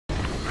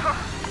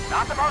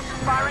Not the most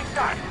inspiring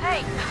start.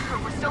 Hey,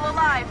 we're still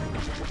alive.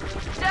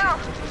 Still,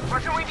 where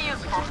can we be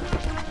useful?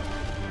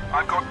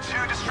 I've got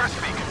 2 distress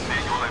beacons near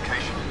your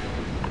location.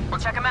 We'll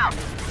check them out.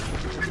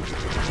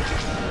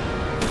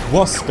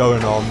 What's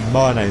going on?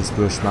 My name's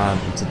Bushman,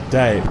 and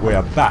today we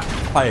are back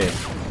playing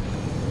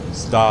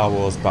Star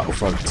Wars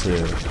Battlefront 2.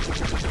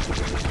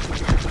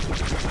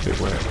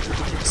 We're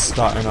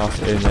starting off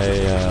in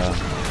a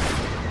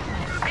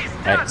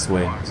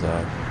X-Wing,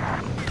 so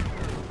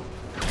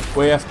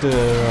we have to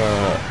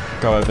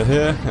go over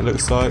here, it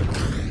looks like.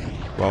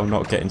 Well,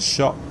 not getting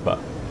shot, but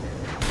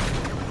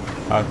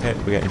okay,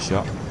 we're getting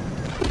shot.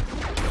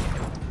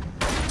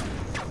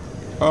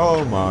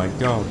 Oh my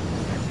god.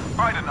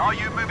 Biden, are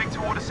you moving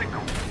toward a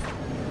single?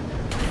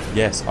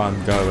 Yes,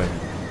 I'm going.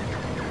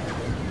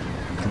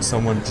 Can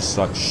someone just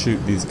like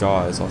shoot these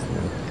guys off me?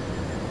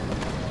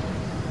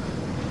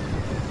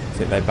 I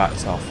think they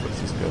backed off, which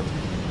is good.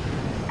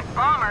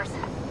 Bombers.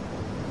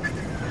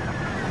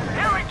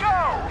 Here we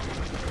go!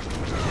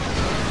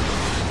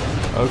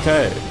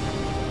 Okay.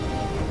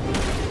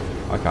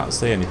 I can't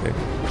see anything.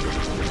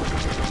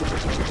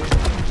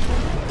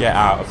 Get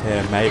out of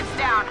here, mate. It's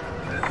down.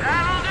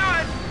 That'll do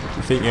it!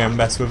 You think you're gonna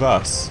mess with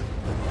us?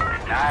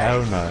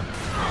 Hell no.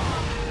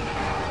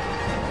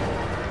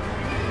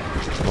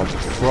 I'll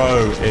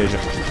throw in a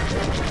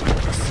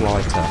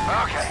fighter.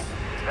 Okay,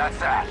 that's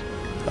that.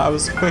 That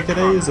was quick and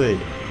easy.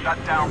 That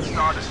downed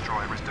Star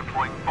Destroyer is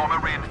deploying bomber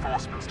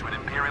reinforcements to an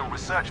Imperial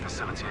research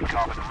facility at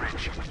Carbon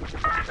Ridge.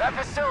 That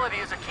facility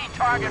is a key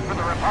target for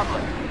the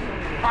Republic.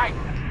 Mike,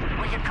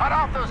 we can cut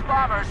off those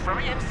bombers from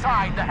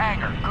inside the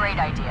hangar. Great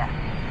idea.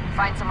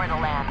 Find somewhere to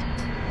land.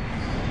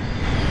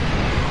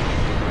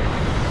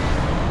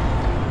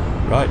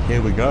 Right,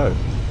 here we go.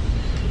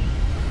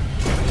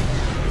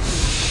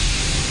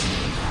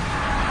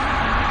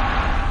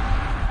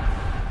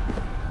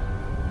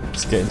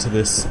 Let's get into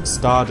this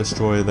Star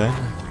Destroyer then.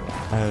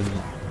 And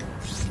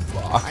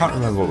I can't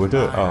remember what we're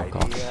doing. Oh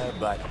gosh.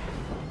 But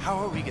how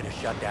are we gonna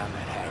shut down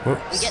that hangar?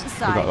 Whoops. We get We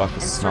inside got like a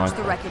and search the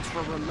sniper. wreckage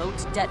for remote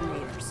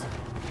detonators.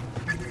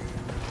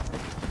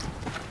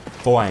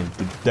 Find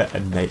the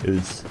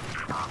detonators.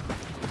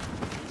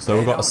 So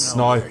we've got a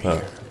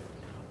sniper.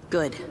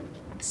 Good.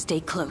 Stay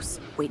close.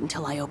 Wait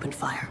until I open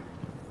fire.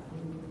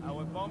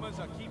 Our bombers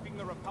are keeping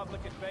the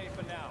Republic at bay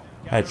for now.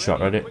 Headshot,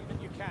 ready?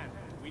 Equipment you can.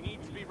 We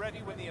need to be ready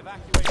when the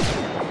evacuation.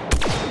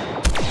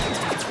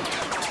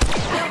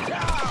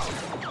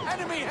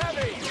 Enemy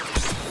heavy!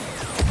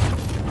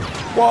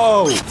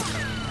 Whoa!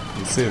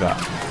 You see that?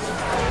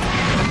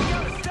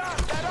 Stop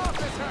that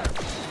officer!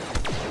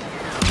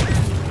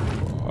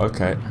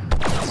 Okay.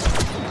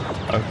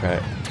 Okay.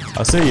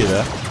 I see you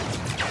there.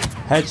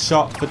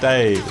 Headshot for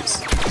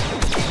days.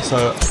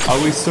 So, are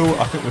we still...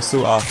 I think we're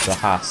still after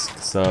Hask,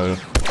 so...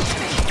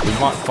 we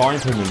might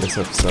find him in this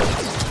episode.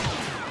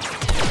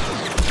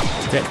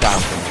 Get down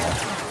from there.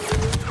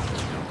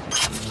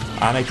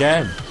 And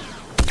again.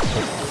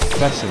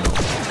 Professional.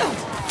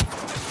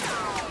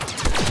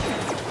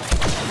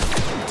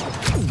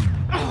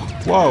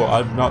 Whoa,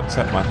 I've not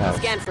checked my health.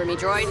 Scan for me,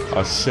 droid.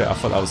 Oh shit, I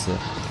thought that was the...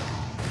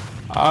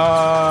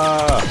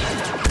 Ah!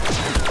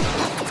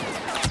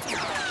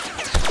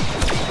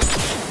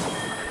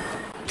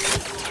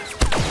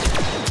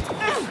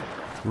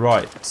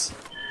 Right.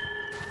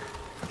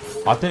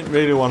 I didn't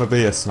really want to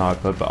be a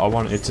sniper, but I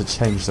wanted to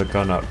change the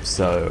gun up,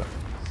 so...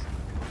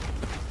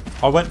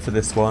 I went for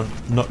this one,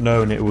 not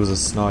knowing it was a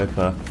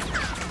sniper.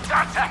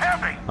 That's a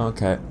heavy!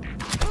 Okay.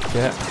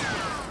 Yeah.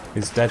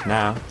 He's dead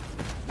now.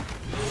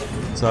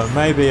 So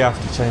maybe I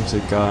have to change the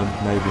gun,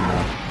 maybe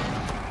not.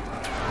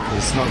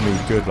 It's not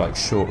really good like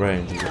short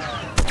range, is it?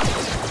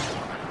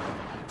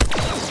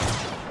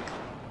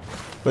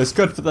 But it's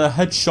good for the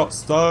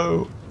headshots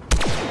though.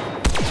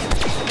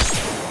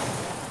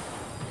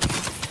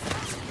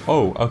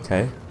 Oh,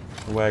 okay.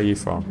 Where are you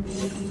from?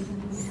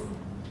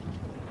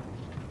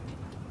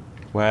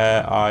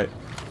 Where I...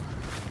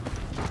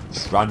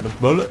 Just random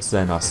bullets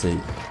then I see.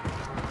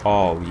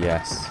 Oh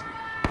yes.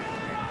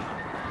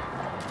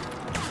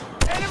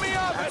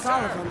 That's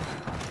all of them.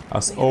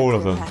 That's all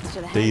of them.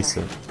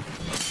 Decent.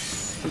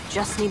 We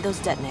just need those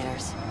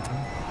detonators.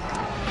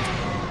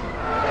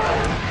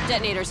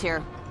 Detonators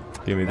here.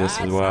 Give me this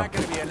as well. Not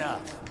gonna be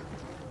enough.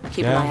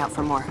 Keep Yeah. an eye out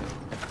for more.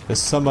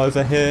 There's some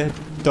over here.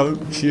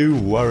 Don't you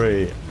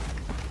worry.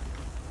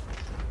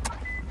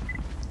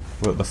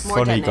 We've got the More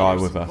funny guy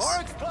detonators. with us.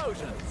 More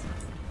explosions!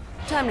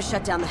 Time to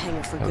shut down the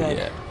hangar for Oh good.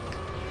 yeah.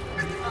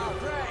 Oh,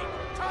 great!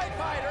 TIE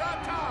fighter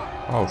up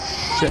top! Oh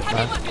shit,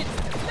 man.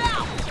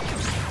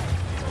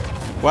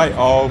 Wait,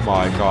 oh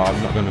my god,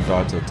 I'm not gonna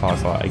die to a TIE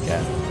fighter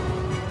again.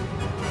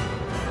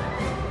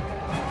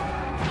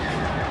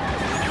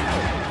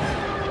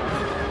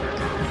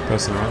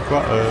 Pressing the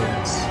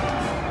buttons.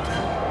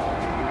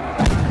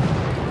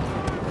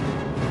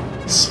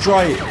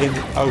 Straight in.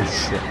 Oh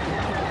shit.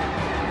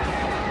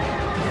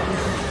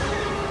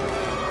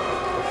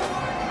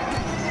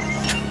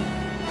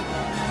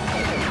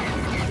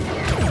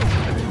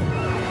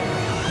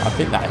 I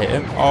think that hit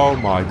him. Oh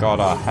my god,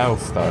 our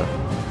health though.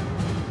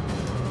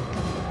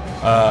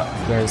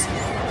 There's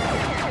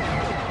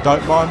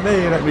Don't mind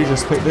me, let me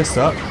just pick this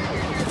up.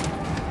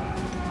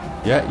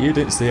 Yeah, you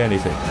didn't see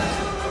anything.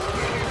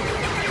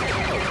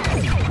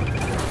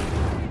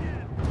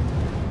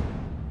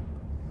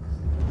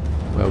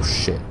 Well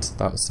shit,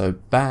 that was so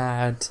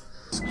bad.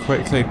 Let's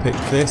quickly pick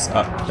this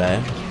up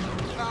then.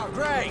 Oh,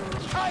 great!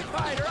 TIE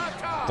fighter up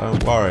top!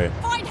 Don't worry.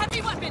 Find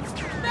heavy weapons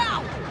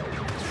now.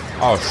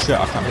 Oh shit,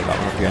 I can't pick that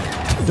one up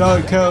again.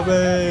 Don't kill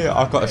me!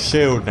 I've got a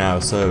shield now,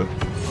 so...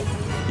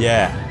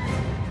 Yeah.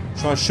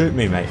 Try and shoot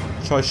me, mate.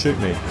 Try and shoot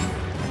me.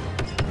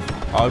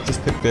 I'll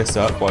just pick this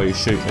up while you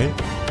shoot me.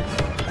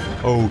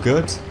 All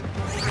good.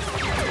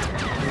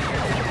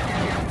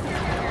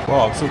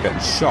 Well, I'm still getting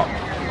shot.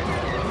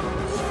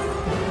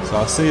 So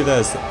I see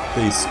there's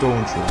these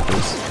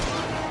stormtroopers.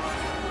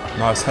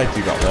 Nice head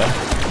you got there.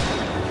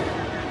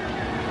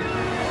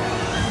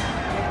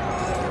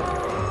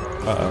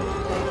 Uh-oh.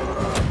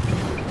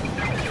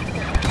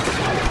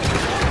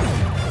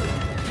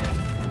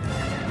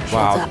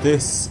 Wow,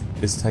 this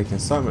is taking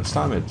so much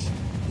damage.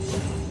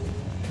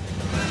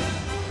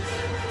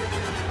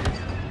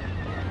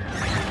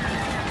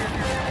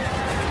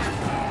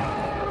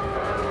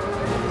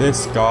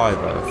 This guy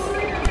though.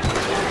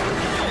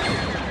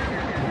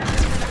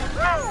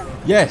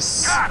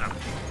 Yes!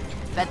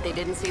 Bet they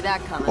didn't see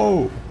that coming.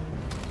 Oh!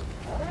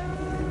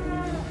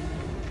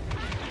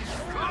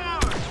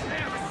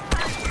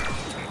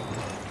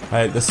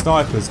 Hey, the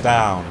sniper's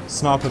down.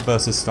 Sniper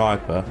versus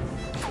sniper.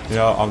 You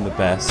know, I'm the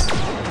best.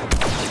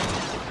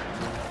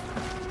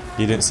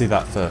 You didn't see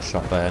that first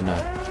shot there, no.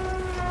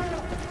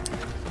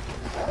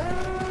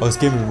 I was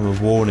giving him a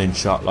warning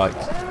shot, like...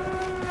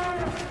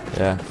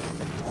 Yeah.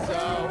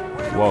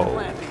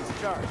 Whoa.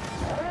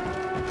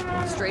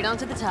 Straight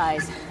onto the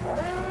ties.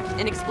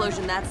 An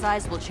explosion that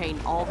size will chain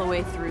all the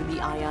way through the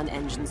ion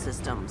engine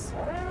systems.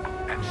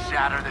 And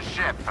shatter the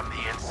ship from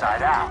the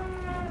inside out.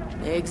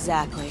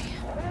 Exactly.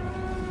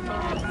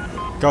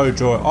 Go,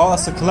 Joy. Oh,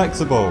 that's a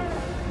collectible.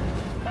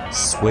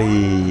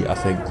 Sweet, I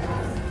think.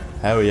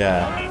 Hell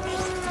yeah.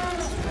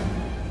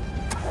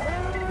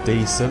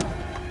 Decent.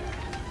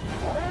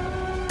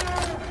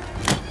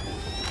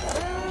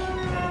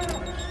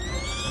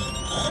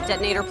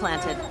 Detonator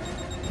planted.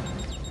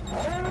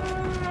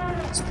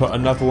 Let's put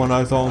another one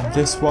over on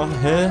this one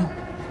here.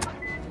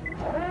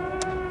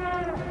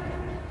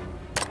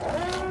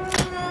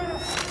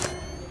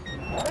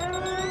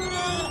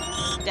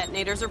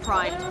 Detonators are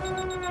primed.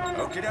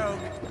 Okie doke.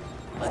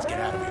 Let's get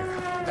out of here.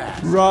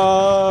 Fast.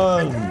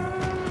 Run!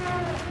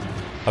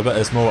 I bet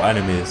there's more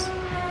enemies.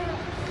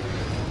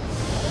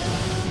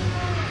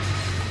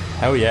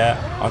 Hell yeah,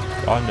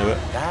 I knew it.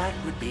 That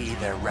would be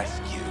their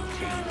rescue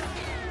team.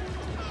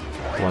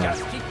 Come on.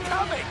 Just keep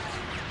coming!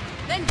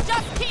 Then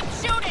just keep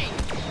shooting!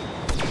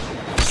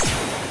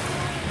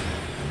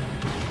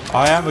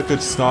 I am a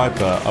good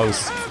sniper. I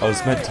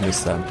was meant to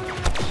miss them.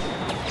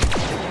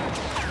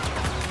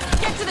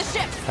 Get to the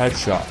ship!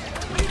 Headshot.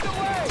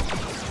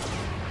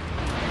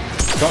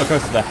 Gotta go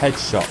for the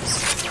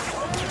headshots.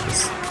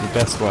 It's the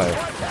best way.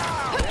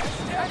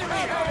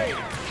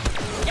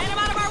 Get him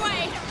out of our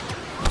way!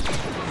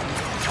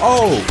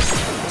 Oh!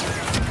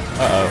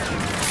 Uh-oh.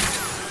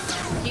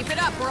 Keep it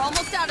up, we're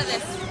almost out of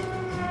this.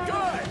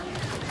 Good!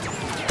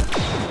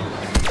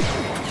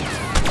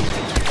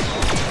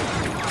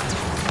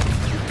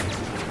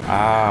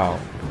 Ow.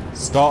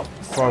 Stop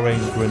throwing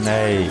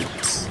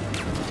grenades.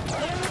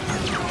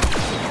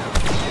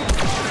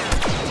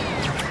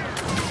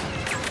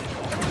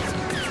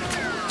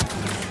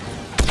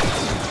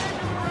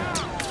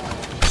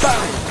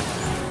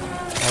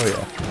 Oh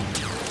yeah.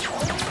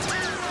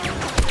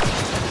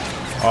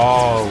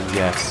 Oh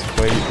yes.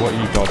 Wait, what are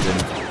you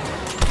dodging?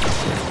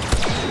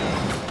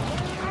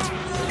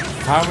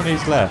 How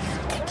many's left?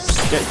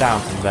 Just get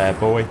down from there,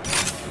 boy.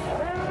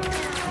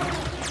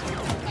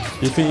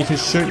 You think you can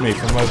shoot me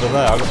from over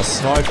there? I've got a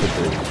sniper,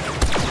 dude.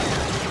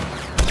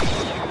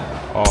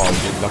 Oh,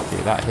 you're lucky.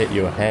 That hit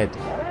your head.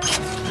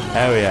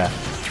 Hell yeah.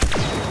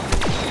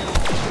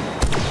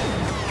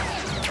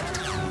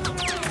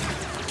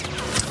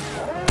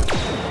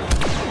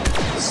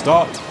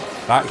 Stop!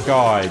 That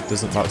guy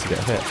doesn't like to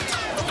get hit.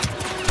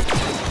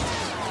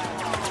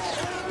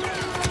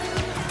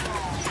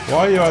 Why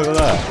are you over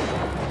there?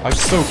 I can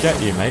still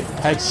get you, mate.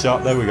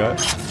 Headshot, there we go.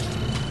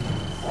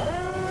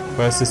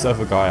 Where's this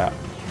other guy at?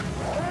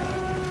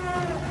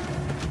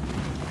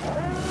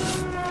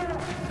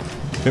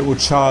 It will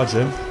charge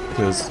him,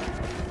 because...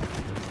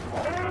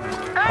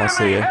 I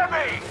see you.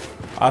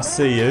 I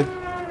see you.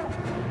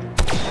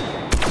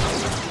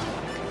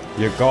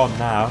 You're gone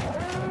now.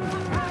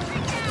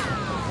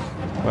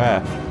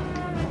 Where?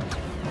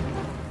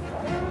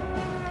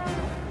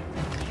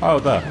 Oh,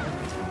 there.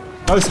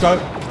 No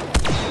scope.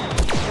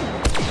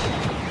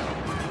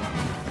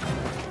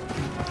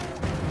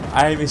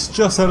 Aim is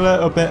just a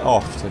little bit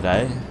off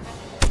today.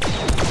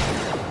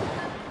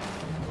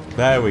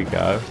 There we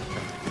go.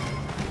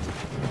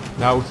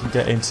 Now we can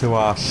get into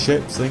our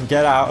ships and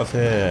get out of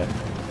here.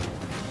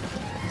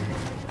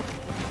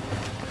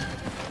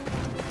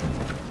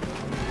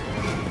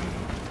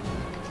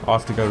 I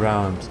have to go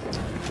round.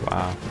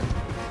 Wow.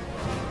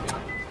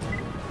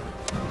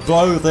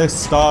 Blow this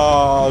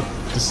Star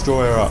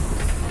Destroyer up.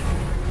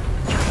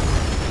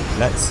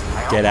 Let's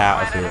get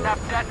out of here.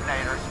 Enough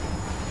detonators.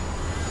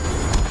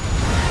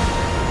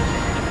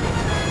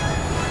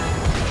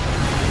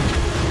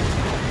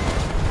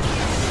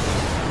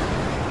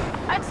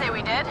 I'd say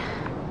we did.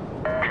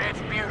 It's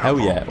beautiful. Hell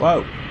yeah.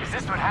 Whoa. Is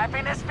this what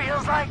happiness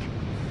feels like?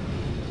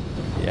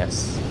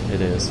 Yes,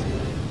 it is.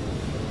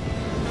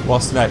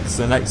 What's next?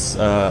 The next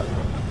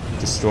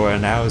destroyer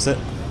now, is it?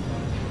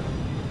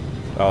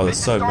 Oh, there's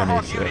so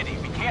many shit. Unity.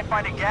 We can't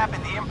find a gap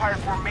in the Empire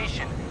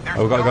formation. There's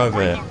Oh, we gotta go over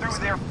breaking here. through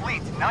their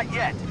fleet. Not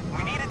yet.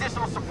 We need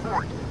additional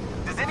support.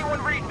 Does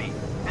anyone read me?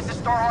 This is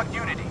Starhawk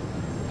Unity.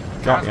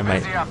 Got you, mate.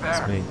 Busy up there.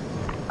 It's me.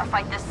 A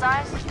fight this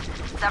size?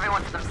 It's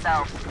everyone for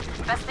themselves.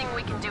 Best thing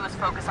we can do is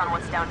focus on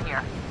what's down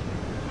here.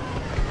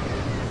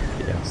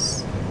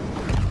 Yes.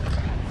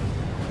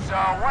 So,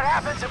 what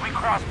happens if we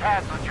cross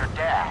paths with your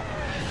dad?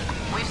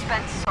 We've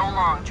spent so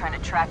long trying to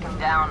track him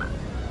down.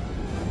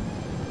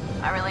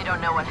 I really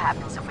don't know what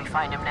happens if we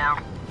find him now.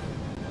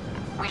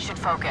 We should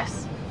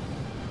focus.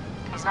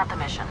 He's not the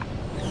mission.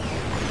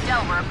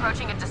 Del, we're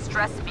approaching a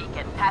distress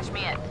beacon. Patch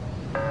me in.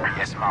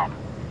 Yes, Mom.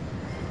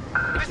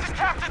 This is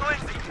Captain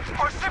Lindsay.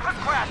 Our ship has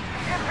crashed.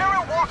 The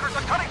Imperial walkers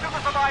are cutting through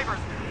the survivors.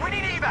 We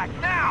need evac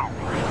now.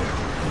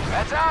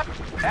 Heads up.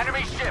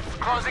 Enemy ships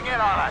closing in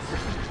on us.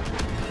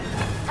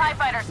 TIE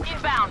fighters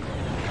inbound.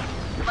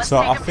 Let's So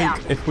take I him think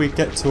down. if we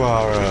get to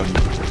our we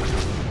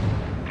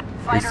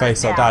Fighter face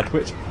is our down. dad,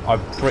 which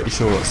I'm pretty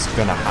sure it's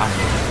gonna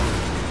happen.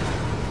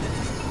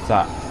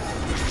 That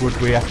would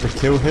we have to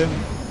kill him?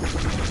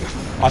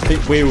 I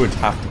think we would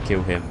have to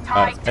kill him.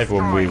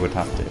 Everyone, we would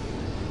have to.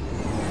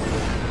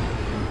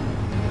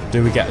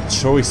 Do we get a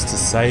choice to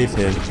save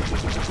him?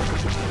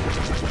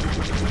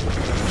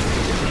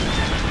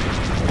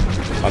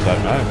 I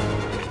don't know.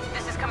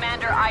 This is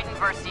Commander Iden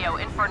Versio,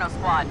 Inferno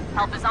Squad.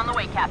 Help is on the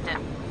way,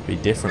 Captain. Be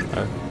different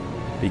though.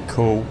 Be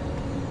cool.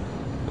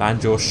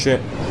 Land your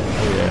ship.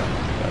 Oh yeah.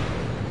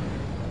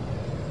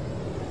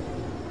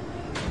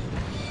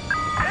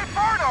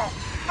 Inferno!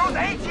 Those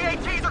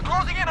AT-ATs are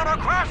closing in on our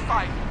crash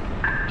site.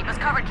 Keep us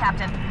covered,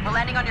 Captain. We're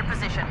landing on your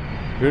position.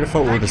 Who would have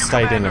thought we would have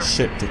Thank you, stayed in a Commander.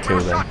 ship to We kill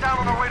were them? shot down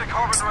on our way to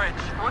Carbon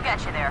Ridge. We'll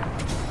get you there.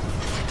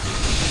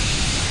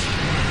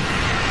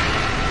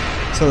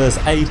 So there's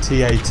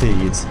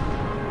AT-ATs.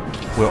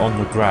 We're on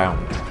the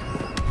ground.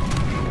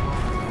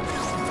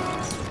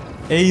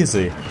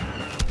 Easy.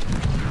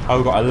 Oh,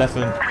 we've got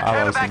 11 We can't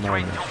arrows evacuate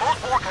remaining. until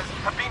those walkers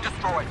have been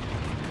destroyed.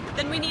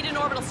 Then we need an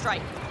orbital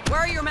strike. Where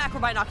are your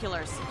macro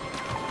binoculars?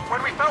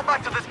 When we fell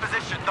back to this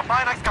position, the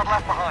binocs got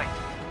left behind.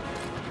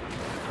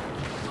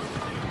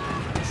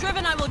 Shriv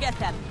and I will get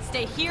them.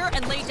 Stay here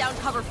and lay down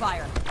cover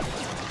fire.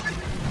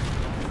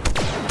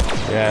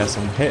 Yes,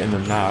 I'm hitting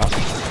them now.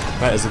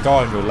 Mate, there's a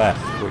guy on your left.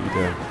 What are you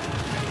doing?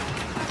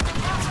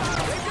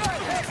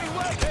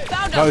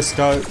 Found No him!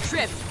 scope.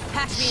 Shriv,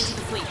 patch me into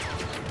the fleet.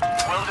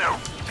 Will do.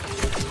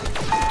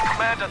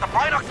 Commander, the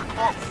binocs are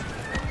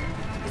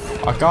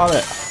close. I got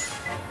it.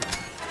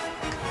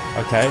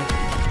 Okay.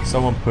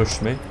 Someone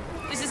pushed me.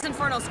 This is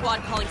Inferno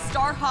Squad calling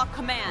Starhawk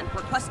Command,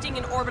 requesting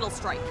an orbital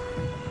strike.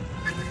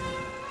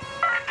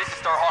 This is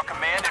Starhawk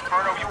Command.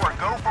 Inferno, you are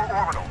go for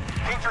orbital.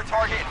 Paint your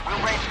target and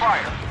we'll range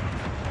fire.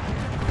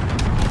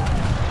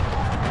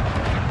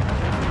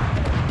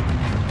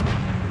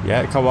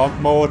 Yeah, come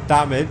on. More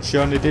damage. You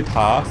only did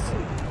half.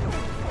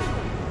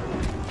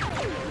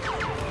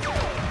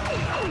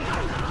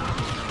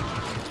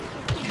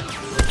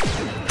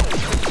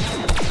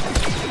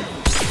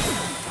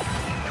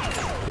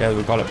 Yeah,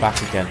 we got it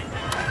back again.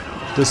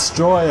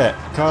 Destroy it!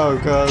 Go,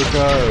 go,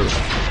 go!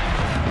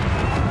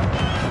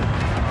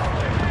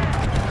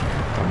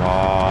 Come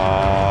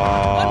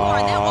on! One more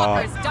and that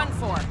walker is done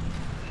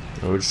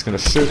for. We're just gonna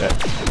shoot it.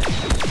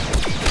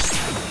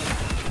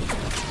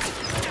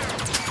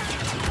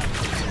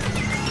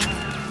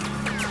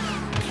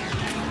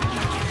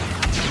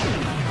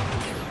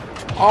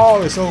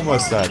 Oh, it's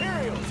almost dead.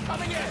 Imperials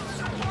coming in.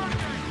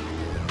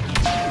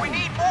 We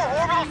need more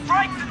orbital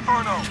strikes,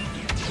 Inferno.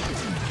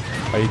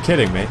 Are you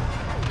kidding me?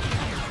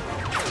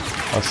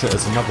 Oh shit,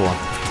 there's another one.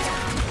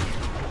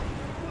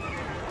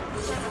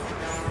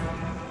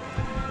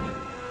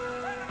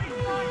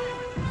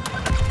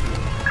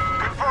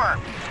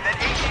 Confirmed that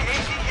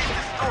AT-AT is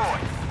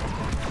destroyed.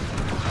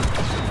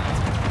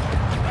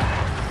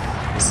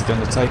 This is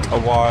gonna take a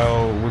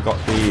while. We got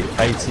the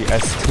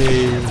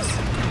AT-STs.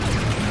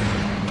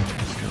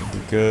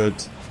 Good.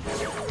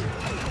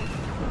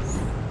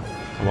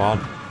 Come on.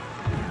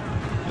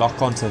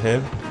 Lock onto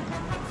him.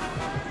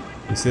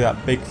 You see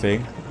that big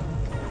thing?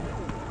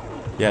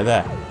 Yeah,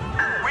 there.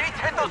 We need to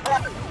hit those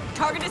walkers.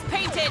 Target is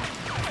painted.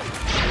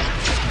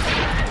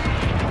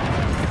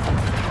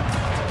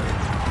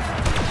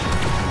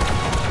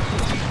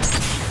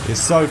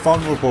 He's so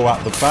vulnerable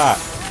at the back.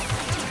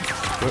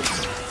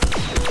 Whoops.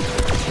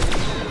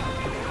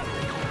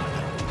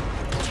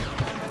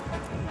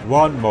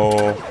 One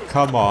more.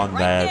 Come on, Right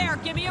then. there,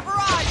 give me a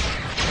barrage.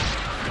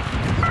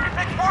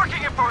 It's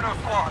working, Inferno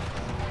Squad.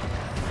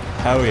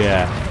 Hell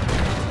yeah.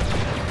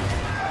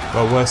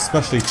 Well, we're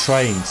specially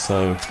trained,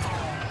 so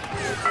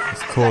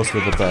of course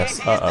we're the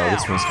best. Uh-oh,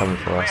 this one's coming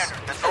for us.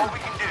 That's all we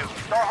can do.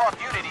 Starhawk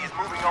Unity is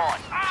moving on.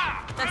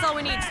 That's all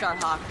we need,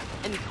 Starhawk.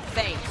 And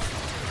thanks.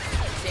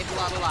 Saved a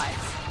lot of lives.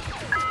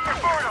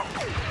 Inferno!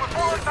 We're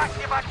falling back to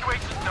the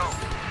evacuation zone.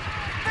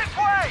 This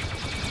way!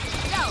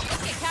 Yo,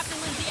 let's get Captain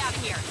Lindsay out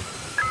of here.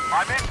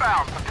 I'm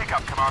inbound for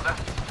pickup, Commander.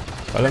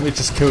 Well, let me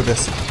just kill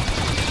this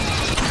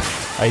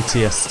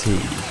ATST.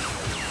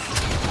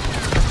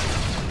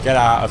 Get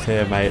out of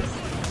here, mate.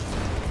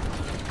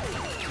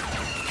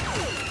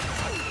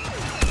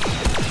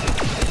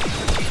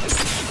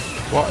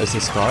 What is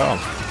this guy on?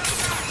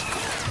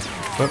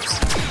 Whoops.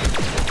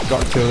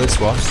 Gotta kill this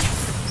one.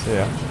 See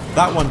ya.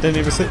 That one didn't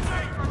even see.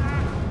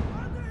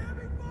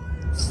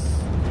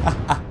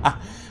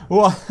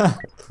 What?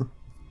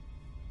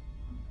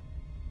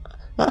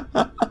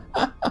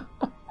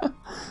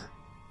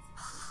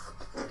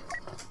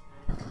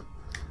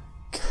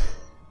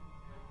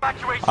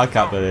 I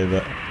can't believe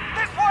it.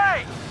 This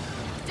way!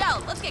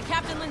 Del, let's get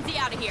Captain Lindsay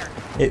out of here.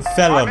 It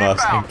fell on I'm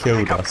us and inbound for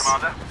killed pickup, us.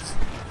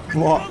 Commander.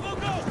 What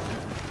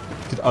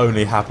could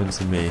only happen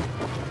to me?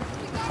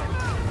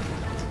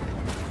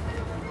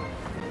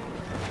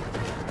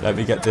 Let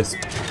me get this.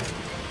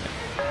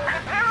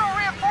 Imperial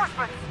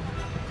reinforcements!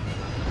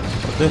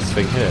 This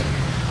thing here.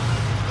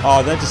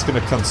 Oh, they're just gonna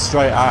come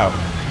straight out.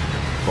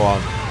 Go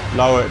on,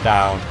 lower it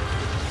down.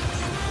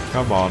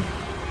 Come on.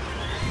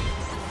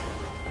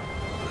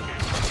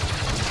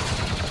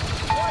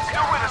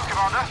 Still with us,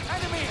 Commander.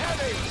 Enemy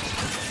heavy!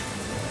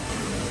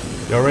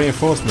 Your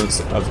reinforcements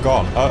have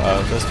gone.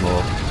 Uh-oh, there's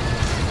more.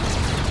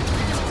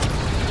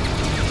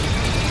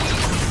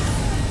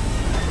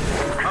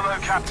 Hello,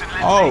 Captain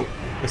Lindsay. Oh,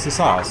 is this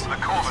ours? Welcome to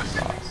the Corvus.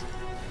 Ours.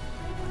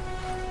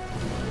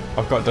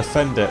 I've got to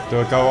defend it. Do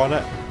I go on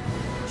it?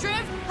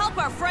 Triv, help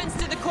our friends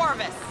to the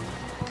Corvus.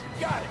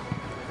 Got it!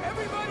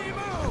 Everybody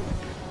move!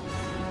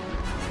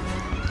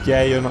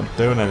 Yeah, you're not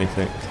doing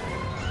anything.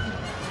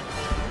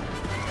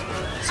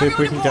 See if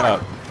we can get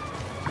up.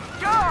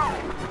 Go!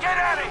 Get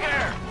out of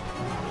here!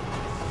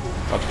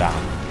 God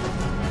damn.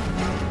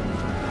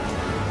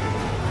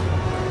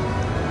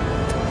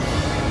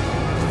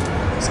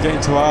 Let's get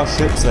into our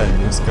ships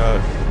then. Let's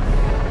go.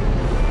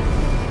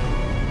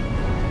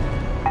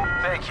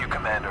 Thank you,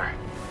 Commander.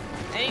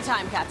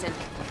 Anytime, Captain.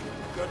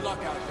 Good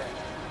luck out there.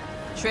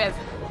 Triv,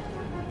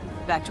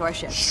 back to our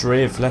ship.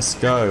 Shriv, let's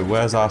go.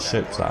 Where's our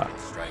ships at?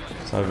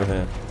 It's over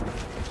here.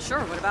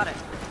 Sure, what about it?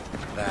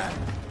 That.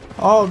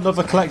 Oh,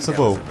 another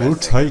collectible. We'll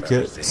take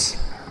it.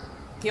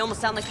 You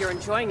almost sound like you're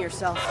enjoying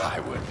yourself. I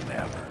would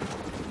never.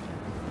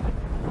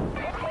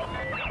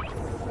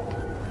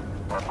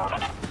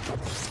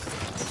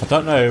 I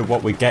don't know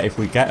what we get if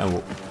we get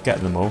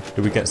them all.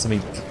 Do we get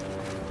something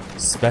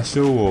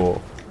special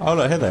or... Oh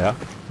look, here they are.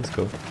 That's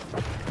cool.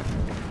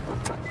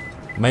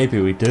 Maybe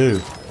we do.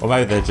 Or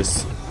maybe they're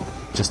just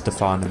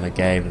defining the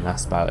game and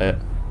that's about it.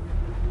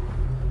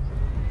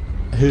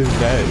 Who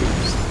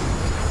knows?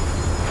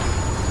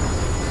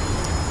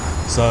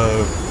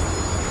 So...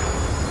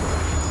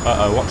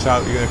 Uh-oh, watch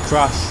out, you're gonna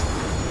crash.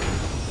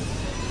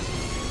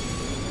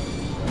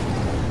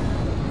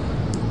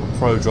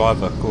 Pro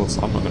driver, of course,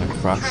 I'm not gonna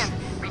crash. Triv,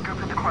 regroup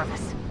with the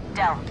Corvus.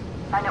 Del,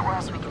 find out where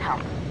else we can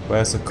help.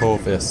 Where's the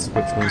Corvus?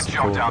 Which one's Good the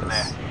job down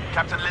there. Corvus?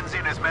 Captain Lindsay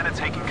and his men are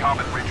taking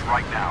Carbon Ridge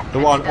right now. The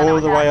one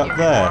all the way up For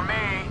there.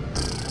 me,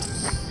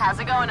 How's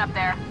it going up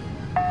there?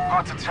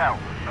 hard to tell,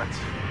 but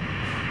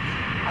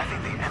I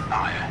think the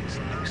Empire is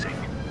losing.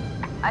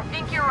 I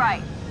think you're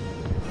right.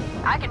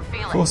 I can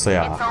feel it. Of course they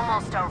are. It's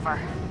almost over.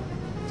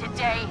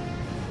 Today,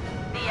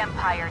 the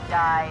Empire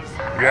dies.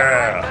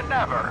 Yeah.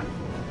 Never.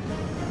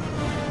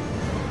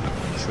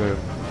 True.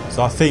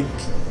 So I think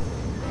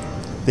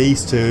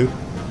these two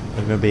are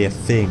going to be a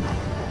thing.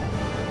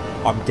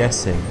 I'm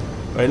guessing.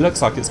 But it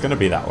looks like it's going to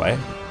be that way.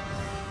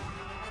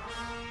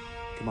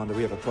 Commander,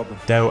 we have a problem.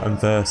 Del and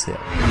Versio.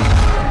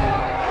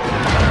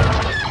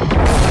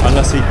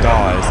 Unless he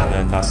dies, and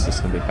then that's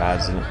just going to be bad,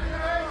 isn't it?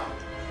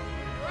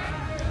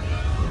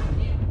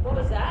 What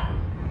was that?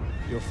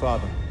 Your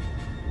father.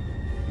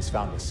 He's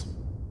found us.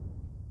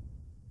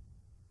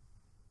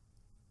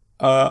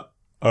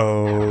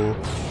 Uh-oh.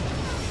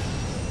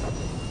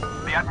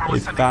 The Admiral He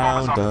is sending bombers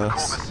found onto the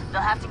us. Corvus.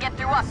 They'll have to get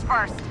through us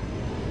first.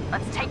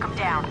 Let's take them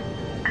down.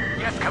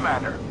 Yes,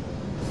 Commander.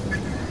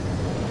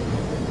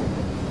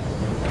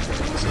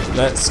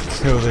 Let's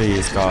kill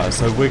these guys.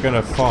 So we're going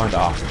to find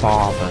our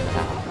father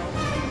now.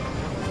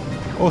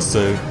 Or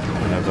soon.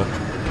 Whenever.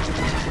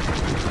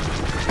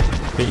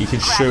 Think you can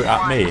shoot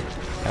at me?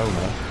 Hell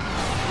no.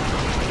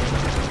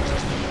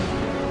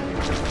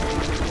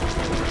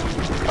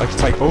 I can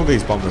take all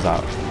these bombers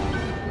out.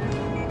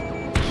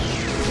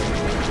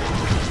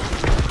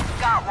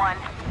 Got one.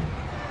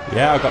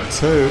 Yeah, I got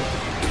two.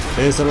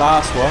 Here's the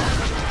last one.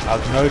 I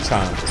have no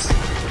chance.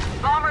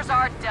 Bombers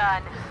are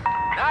done.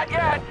 Not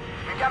yet.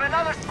 We got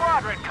another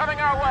squadron coming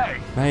our way.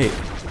 Mate,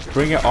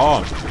 bring it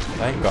on.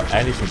 They ain't got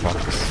anything on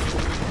us.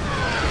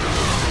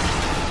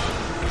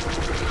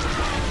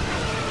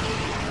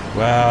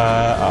 Where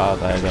are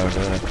they? They're over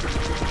there.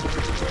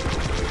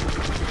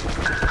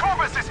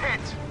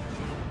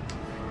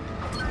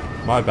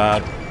 My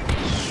bad.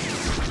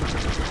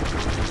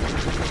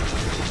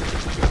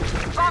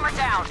 Bomber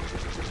down.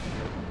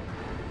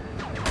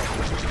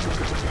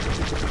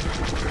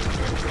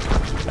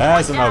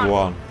 There's another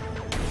one.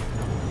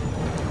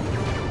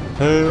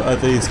 Who are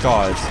these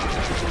guys?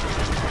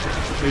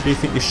 Who do you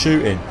think you're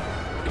shooting?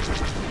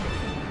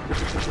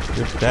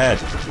 You're dead.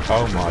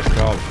 Oh my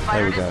god.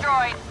 There we go.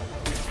 Destroyed.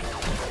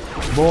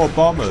 More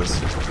bombers.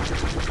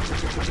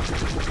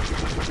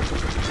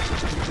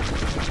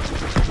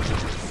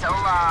 So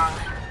long.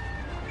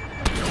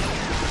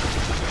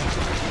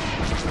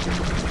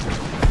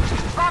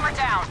 Bomber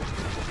down.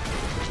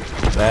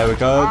 There we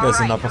go. There's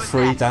Alright, another who's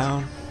 3 next?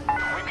 down.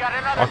 We've got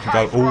another I can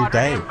go TIE all squadron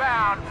day.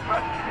 inbound,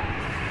 but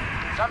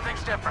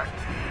something's different.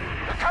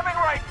 They're coming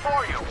right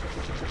for you.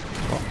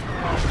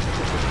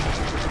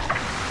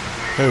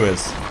 Who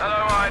is?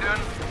 Hello, Iden.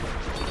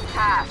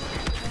 Pass.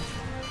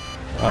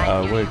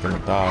 Uh-oh, we're gonna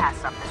die.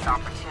 Pass up this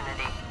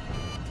opportunity.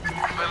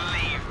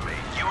 Believe me,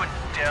 you and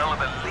Del are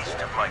the least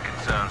of my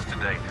concerns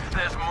today.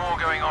 There's more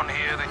going on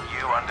here than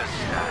you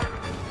understand.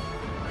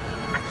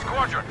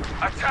 Squadron,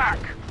 attack!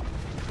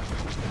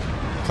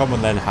 Come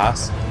on then,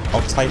 Haas.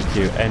 I'll take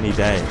you any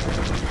day.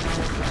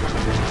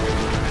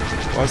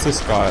 Where's this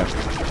guy?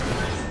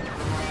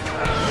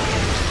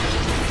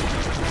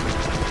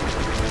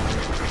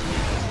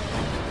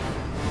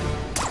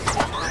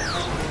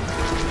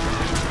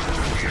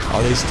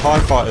 Oh, these TIE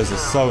fighters are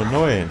so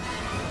annoying.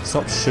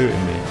 Stop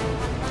shooting me.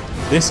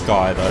 This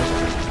guy, though.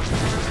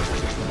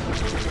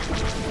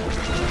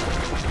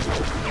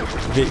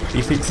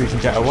 He thinks he can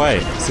get away.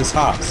 It's his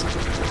Haas.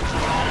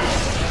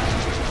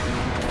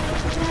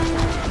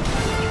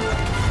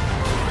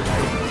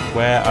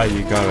 Where are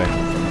you going?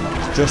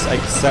 Just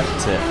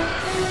accept it.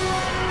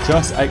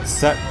 Just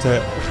accept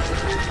it.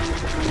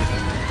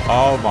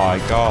 Oh my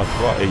god,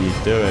 what are you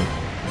doing?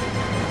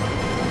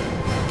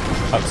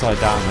 Upside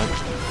down then.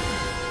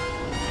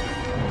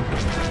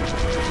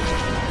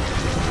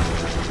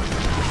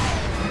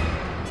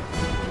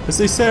 Is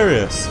he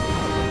serious?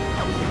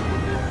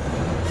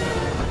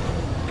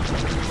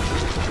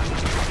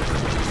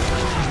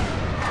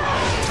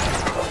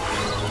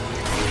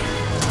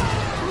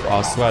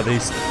 I swear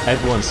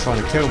everyone's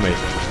trying to kill me.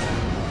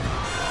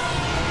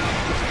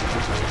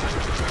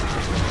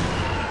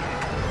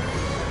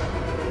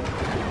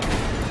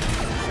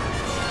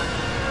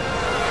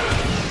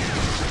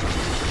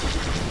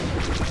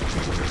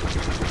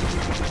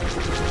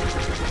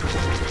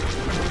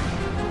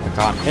 I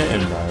can't hit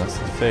him though, that's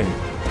the thing.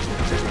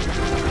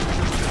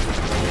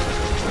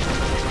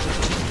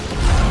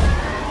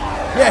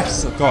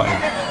 Yes, I got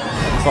him.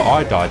 I thought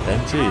I died then,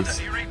 jeez.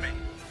 Do you read me?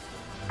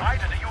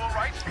 Iden, are you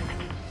alright?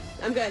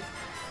 I'm good.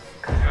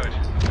 Good.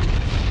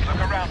 Look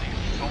around you.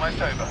 It's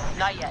almost over.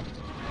 Not yet.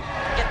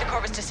 Get the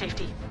Corvus to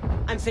safety.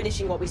 I'm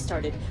finishing what we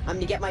started. I'm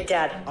gonna get my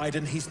dad.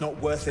 Iden, he's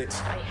not worth it.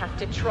 I have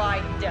to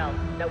try, Del.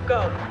 Now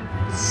go.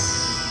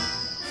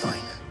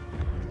 Fine.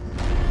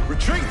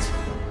 Retreat!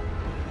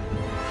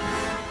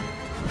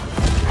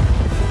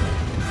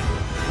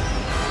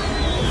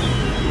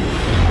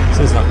 This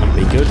is not going to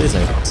be good, is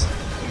it?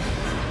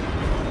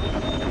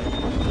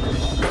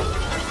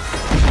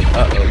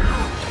 Uh-oh.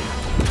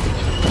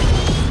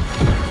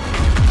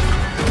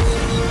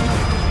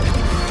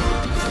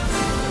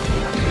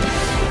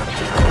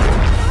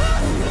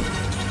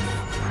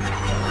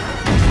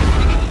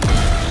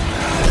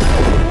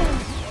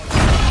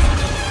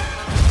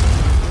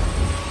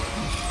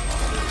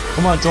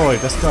 Come on,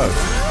 droid, let's go.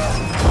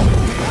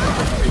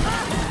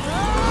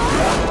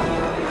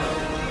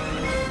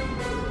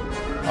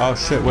 Oh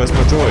shit, where's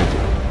my droid?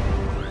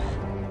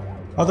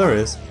 Oh, there it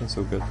is. That's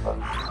all good.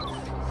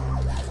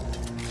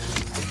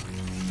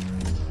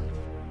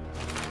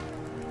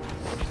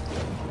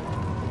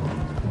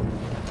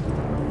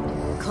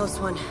 Close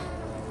one.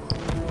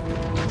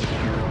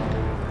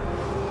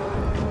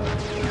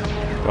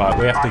 Right,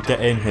 we have to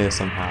get in here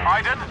somehow.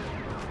 Iden?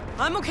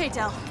 I'm okay,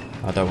 Del.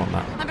 I don't want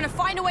that. I'm gonna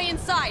find a way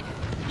inside.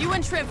 You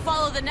and Triv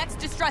follow the next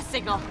distress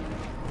signal.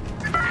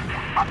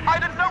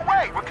 Iden, no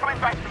way! We're coming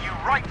back for you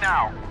right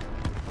now!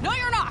 No,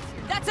 you're not.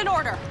 That's an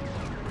order.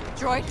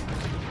 Droid,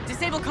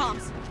 disable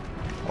comms.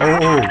 Oh,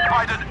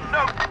 Iden,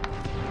 no!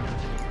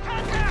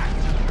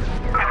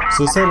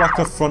 so is there like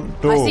a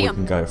front door I see we him.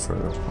 can go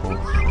through?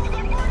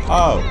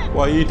 Oh,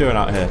 what are you doing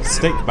out here?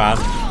 Stick man.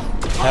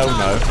 Hell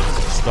no.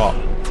 Stop.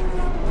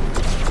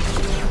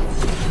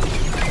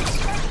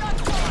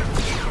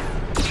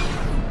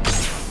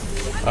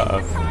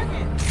 Uh-oh.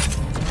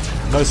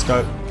 No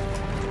scope.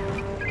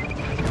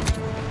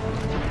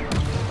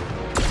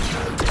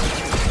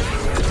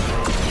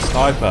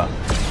 Sniper.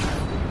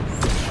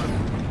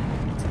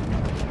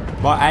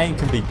 My aim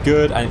can be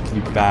good and it can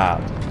be bad.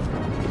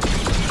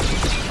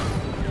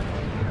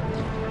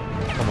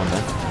 Come on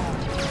then.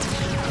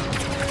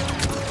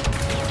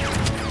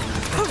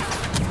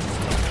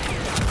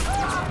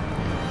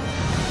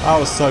 That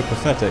was so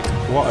pathetic.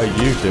 What are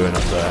you doing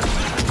up there?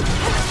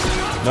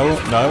 No,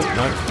 no,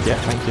 no. Yeah,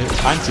 thank you.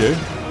 And you,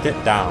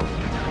 get down.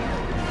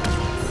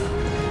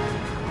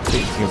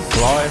 Think you can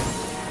fly?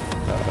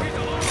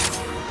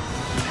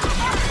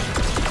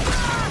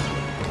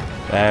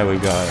 There we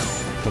go.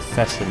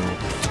 Professional.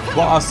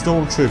 What are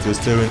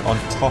stormtroopers doing on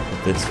top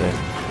of this thing?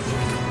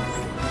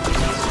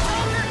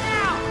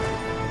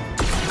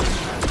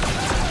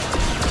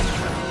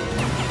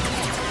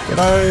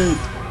 Grenade!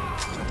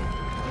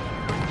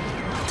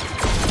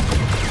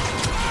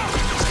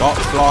 Stop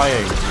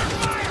flying!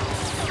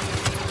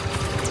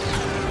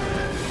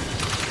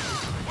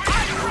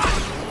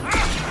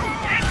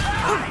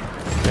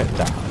 Get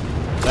down.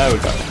 There we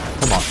go.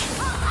 Come on.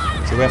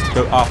 So we have to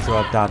go after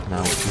our dad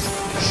now, which is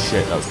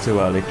shit, that was too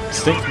early.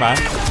 Stick man!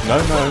 No,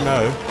 no,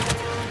 no.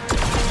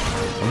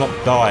 I'm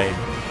not dying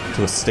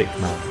to a stick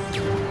man.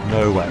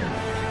 No way.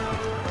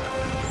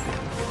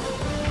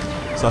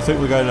 So I think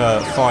we're going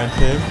to find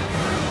him.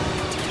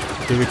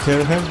 Did we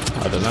kill him?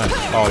 I don't know.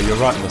 Oh, you're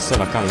right in the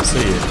sun, I can't even see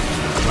you.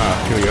 Well,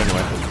 I'll kill you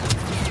anyway.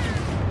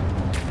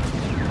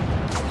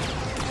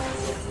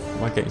 Where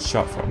am I getting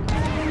shot from?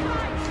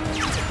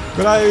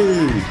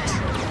 Grenade!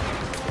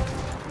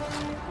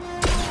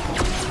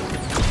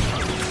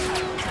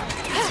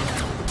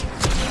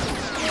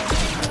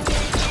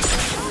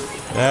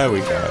 There we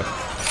go.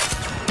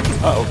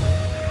 Uh-oh.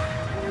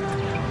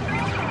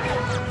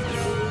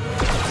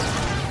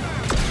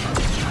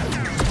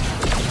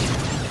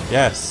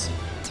 Yes.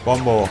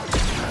 One more.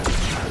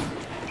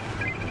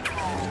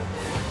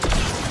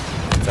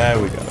 There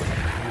we go.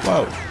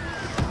 Whoa.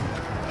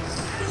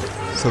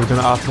 So we're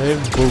gonna after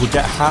him. Will we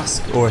get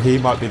Hask, or he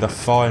might be the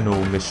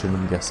final mission,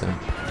 I'm guessing.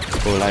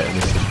 Or later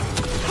mission.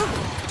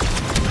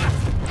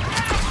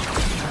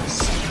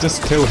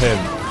 Just kill him.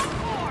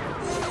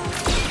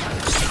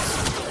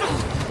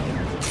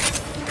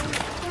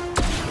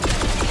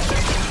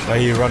 Where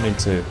are you running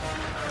to?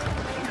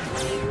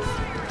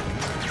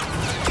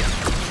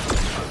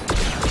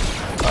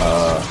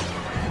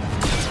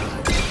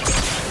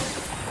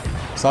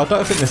 So I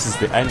don't think this is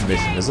the end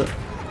mission, is it?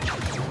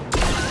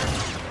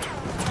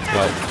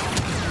 Like,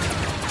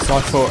 so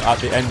I thought at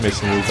the end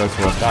mission we'll go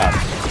for our dad.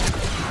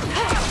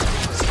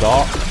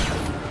 Stop.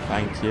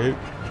 Thank you.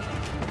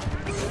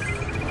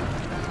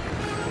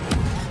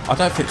 I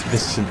don't think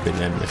this should be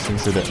the end mission,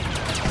 should it?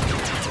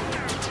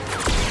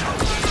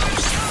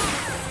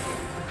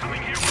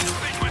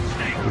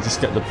 We'll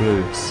just get the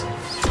blues.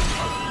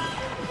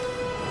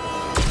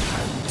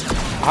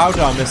 How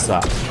did I miss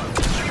that?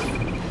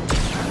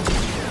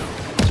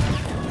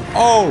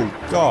 Oh,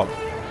 God.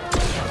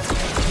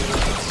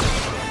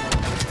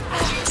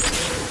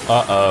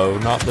 Uh-oh,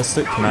 not the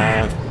stick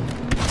man.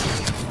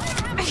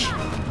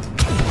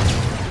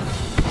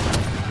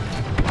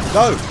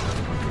 No!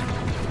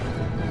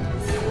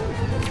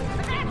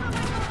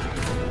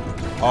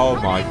 Oh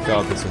my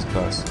God, this is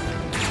close.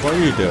 What are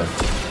you doing?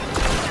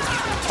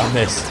 I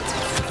missed.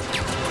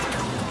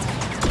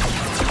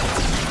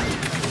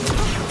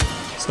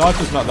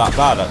 Sniper's not that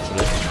bad,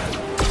 actually.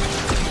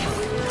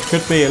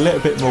 Could be a little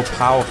bit more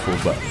powerful,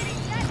 but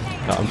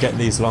no, I'm getting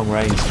these long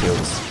range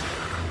kills.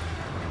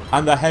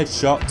 And the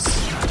headshots.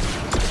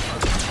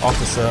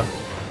 Officer,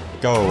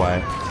 go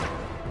away.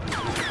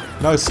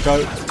 No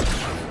scope.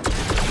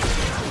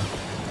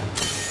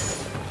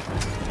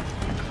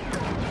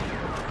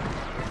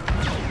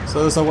 So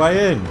there's a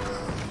way in,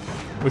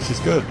 which is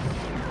good.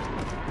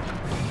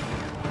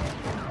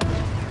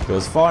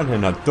 Because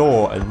finding a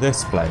door in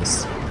this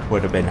place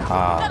would have been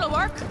hard. That'll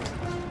work.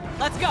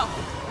 Let's go.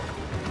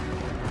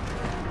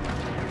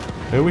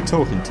 Who are we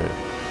talking to?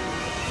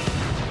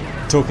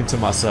 Talking to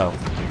myself.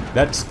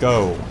 Let's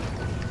go.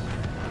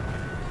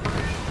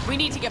 We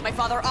need to get my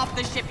father off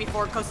the ship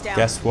before it goes down.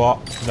 Guess what?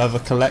 Another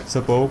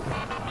collectible.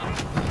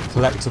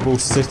 Collectible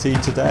city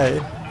today.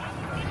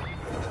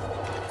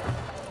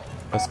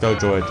 Let's go,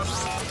 Droid.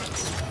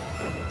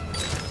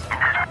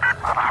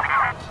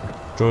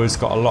 Droid's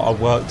got a lot of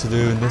work to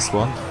do in this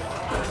one.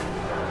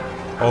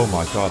 Oh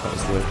my God, that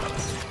was weird.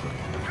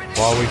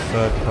 Why are we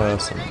third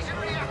person?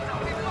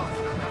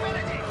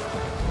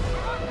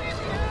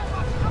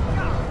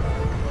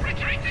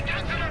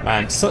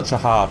 Man, such a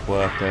hard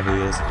worker he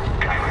is.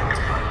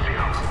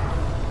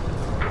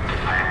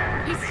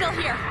 He's still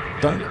here.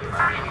 Don't.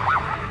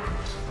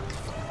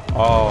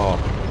 Oh,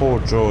 poor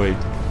Droid.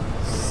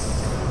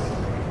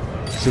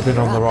 Should have been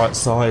on the right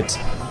side.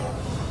 Should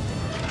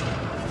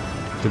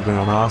have been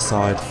on our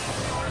side.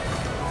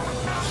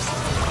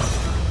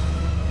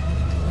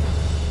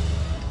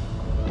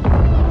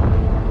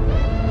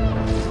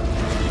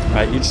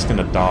 Mate, you're just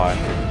gonna die.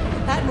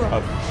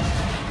 Admiral,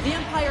 the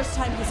Empire's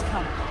time has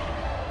come.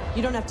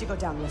 You don't have to go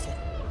down with it.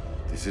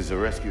 This is a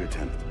rescue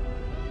attempt.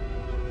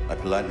 I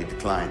politely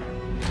decline.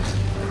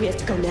 We have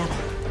to go now.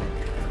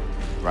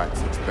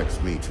 Rax expects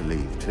me to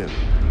leave too.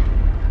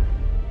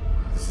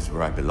 This is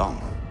where I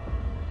belong.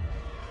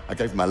 I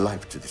gave my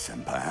life to this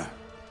empire.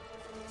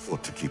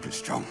 Fought to keep it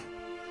strong.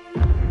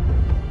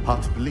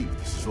 Hard to believe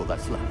this is all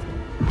that's left.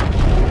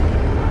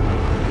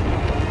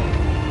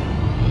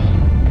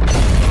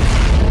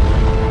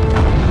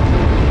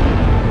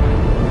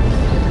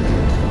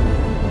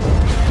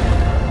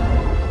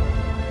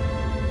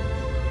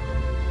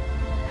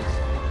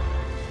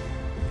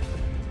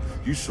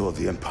 You saw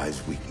the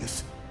Empire's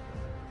weakness.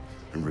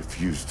 and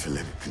refuse to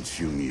let it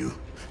consume you.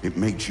 It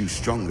makes you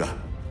stronger.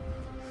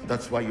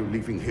 That's why you're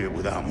leaving here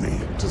without me.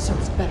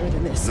 Deserves better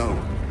than this. No,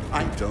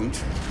 I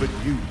don't, but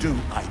you do,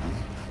 Aiden.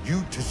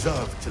 You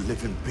deserve to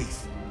live in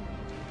peace.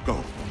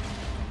 Go.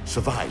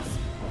 Survive.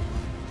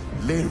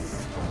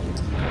 Live.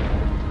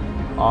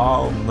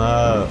 Oh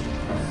no.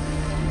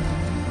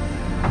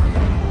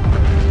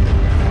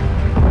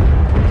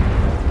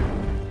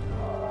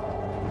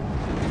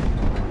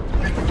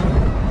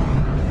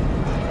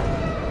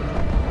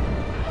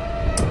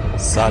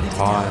 Sad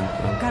time.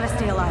 Gotta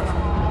stay alive.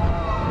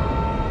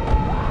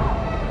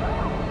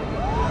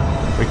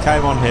 We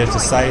came on here to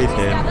save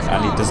him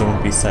and he doesn't want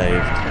to be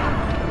saved.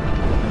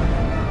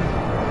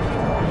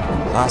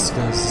 That's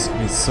gonna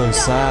be so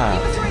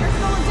sad. Infiltrator's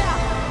going down.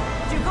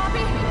 Do you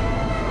copy?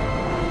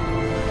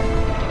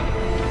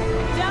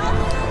 Down?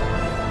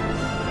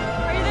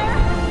 Are you there?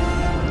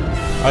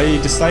 Oh,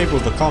 you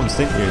disabled the comms,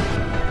 didn't you?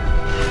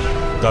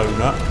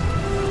 Donut.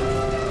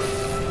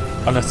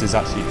 Unless he's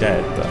actually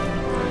dead, but...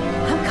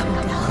 I'm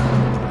coming down.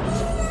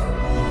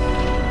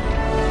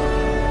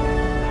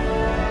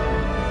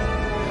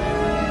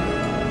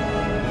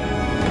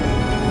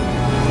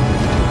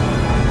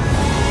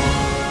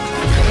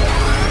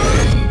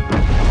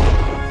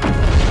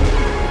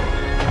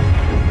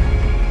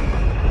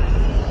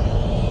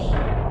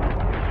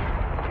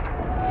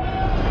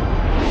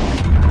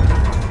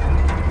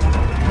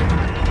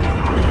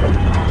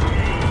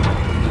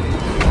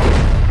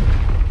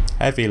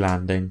 Heavy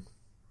landing.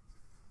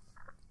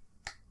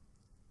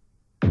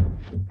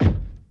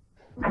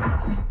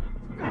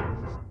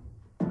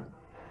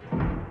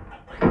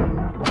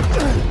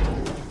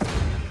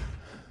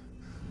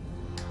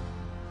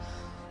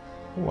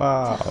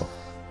 Wow.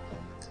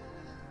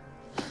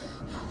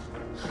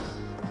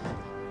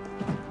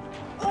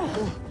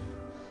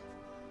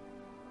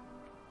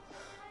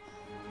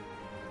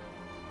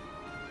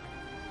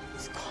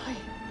 Sky.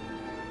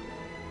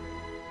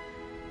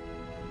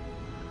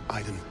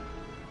 Aiden,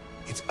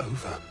 it's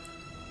over.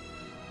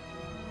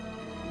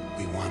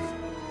 We won.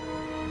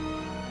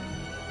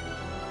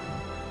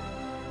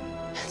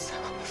 It's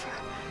over.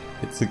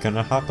 Is it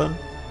gonna happen?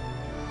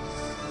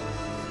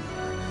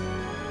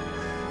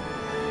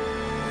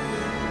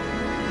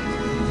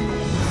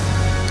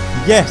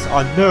 Yes,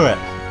 I knew it.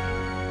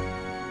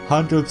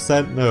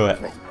 100% knew it.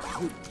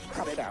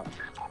 Cut it out.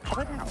 Cut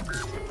it out.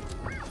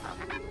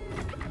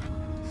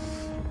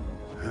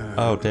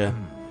 Oh dear.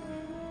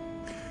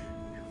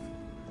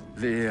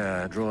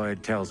 The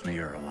droid tells me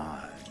you're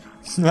alive.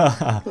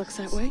 Looks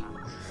that way.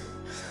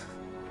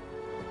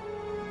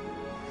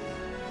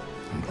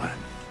 I'm glad.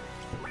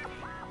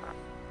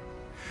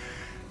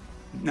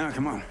 Now,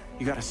 come on.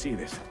 You gotta see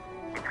this.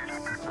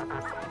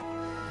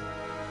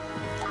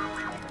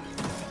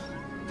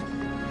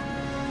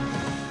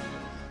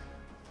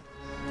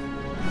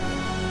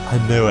 I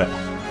knew it.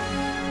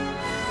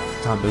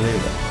 Can't believe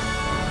it.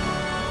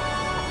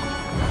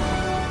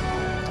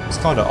 It's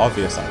kind of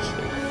obvious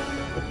actually.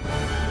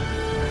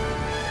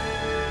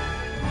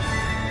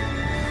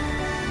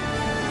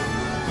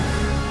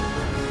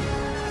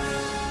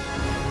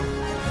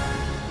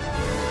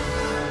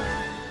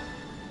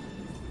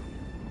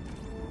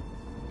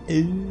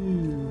 Ooh.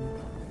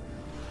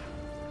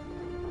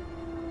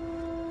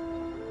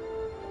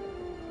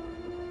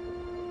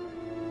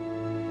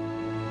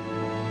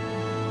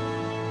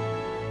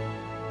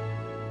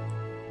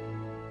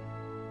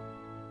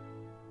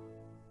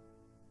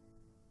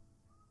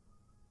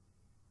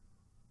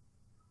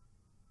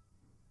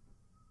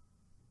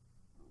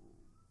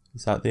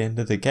 Is that the end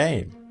of the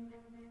game?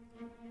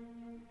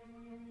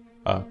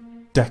 Oh,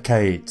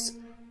 decades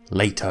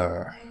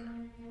later.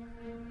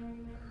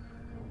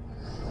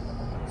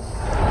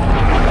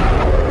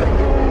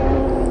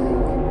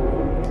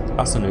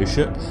 That's a new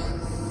ship.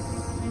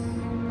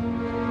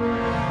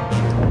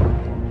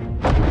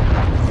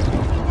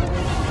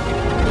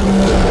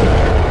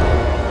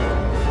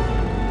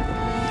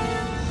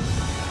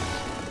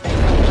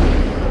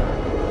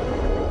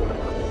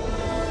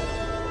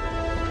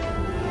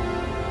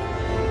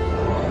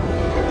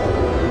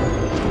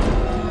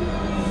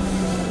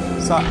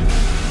 Is that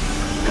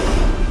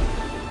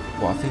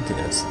what I think it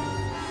is?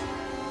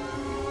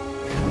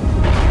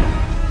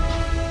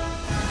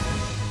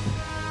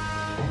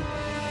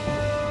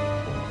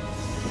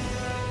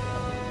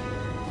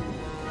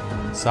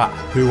 Is that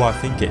who I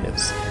think it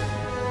is?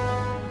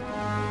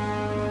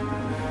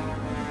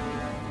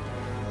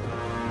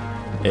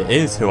 It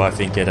is who I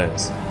think it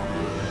is.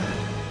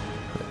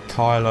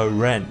 Kylo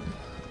Ren.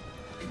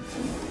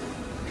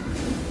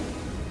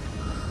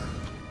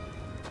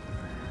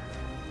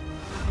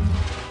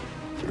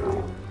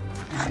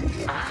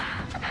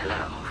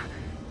 Hello.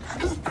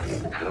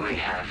 We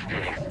have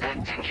been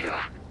expecting you.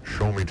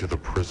 Show me to the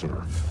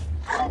prisoner.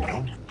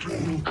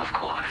 Of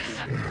course.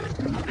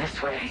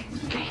 This way,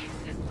 please.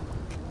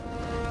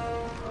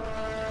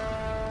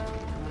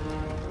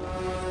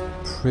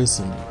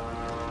 Prison.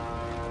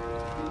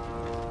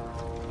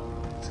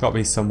 It's got to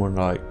be someone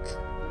like...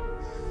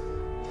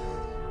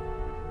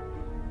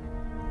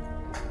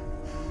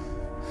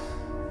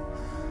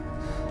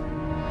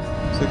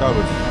 guy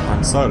with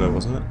Han Solo,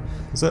 wasn't it?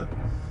 Is it?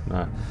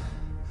 No.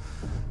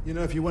 You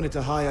know, if you wanted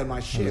to hire my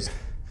ship,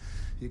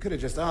 you could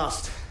have just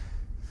asked.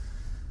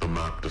 The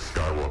map to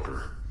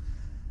Skywalker.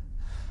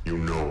 You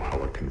know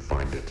how I can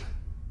find it.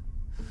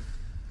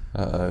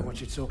 Uh-oh.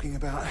 What you talking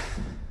about?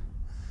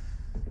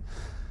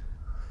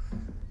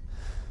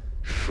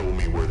 Show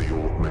me where the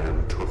old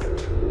man took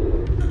it.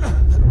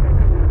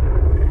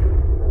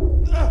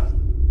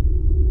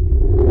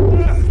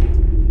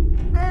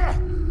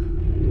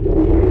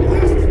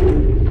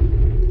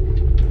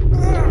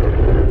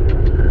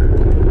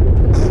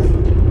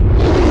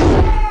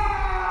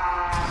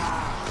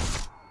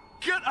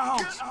 Get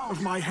out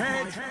of my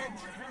head!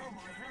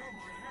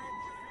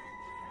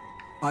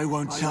 I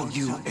won't tell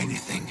you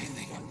anything.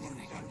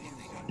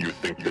 You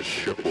think this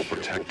ship will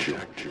protect you?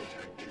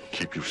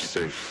 Keep you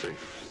safe?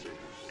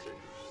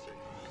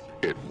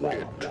 It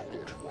won't.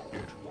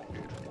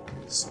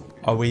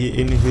 Are we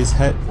in his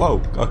head?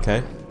 Whoa,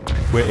 okay.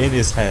 We're in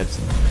his head.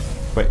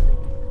 Wait.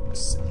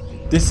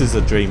 This is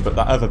a dream, but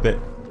that other bit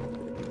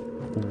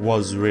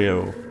was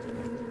real.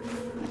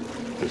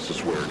 This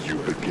is where you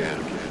began.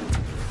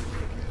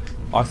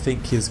 I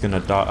think he's gonna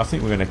die. I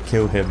think we're gonna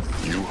kill him.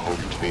 You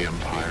hoped the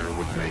Empire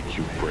would make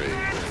you brave.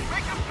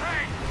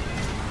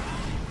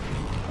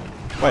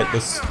 Wait, the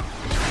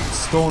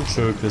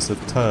stormtroopers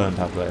have turned,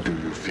 have they? Do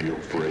you feel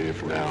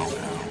brave now?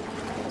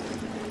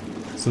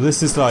 So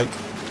this is like,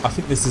 I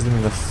think this is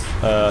in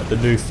the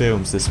new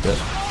films. This bit.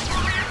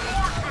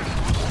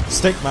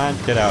 Stickman,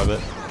 get out of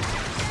it.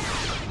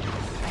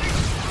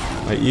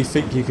 Wait, you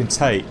think you can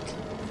take?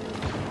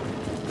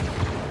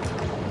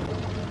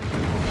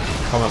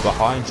 Come up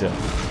behind you.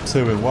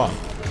 2 in 1.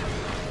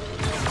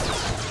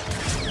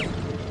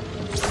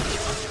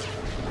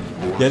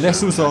 Yeah,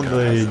 this was on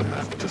the,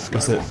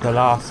 was it the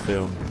last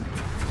film?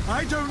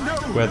 I don't know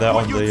where they're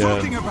what on you're the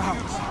talking about.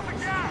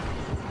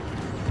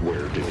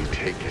 Where did he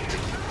take it?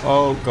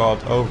 Oh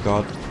god,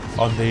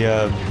 on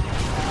the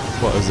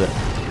what is it?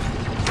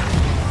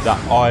 That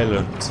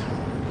island.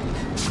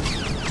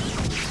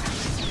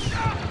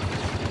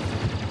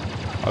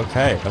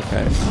 Okay.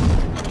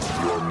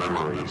 Your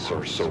memories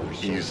are so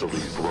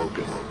easily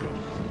broken.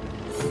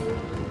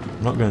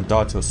 I'm not going to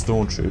die to a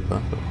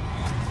stormtrooper. But...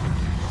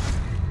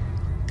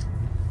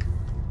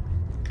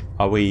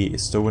 Are we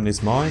still in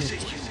his mind?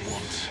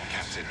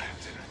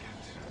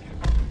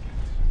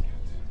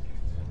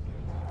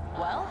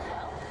 Well,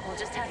 we'll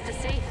just have to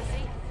see.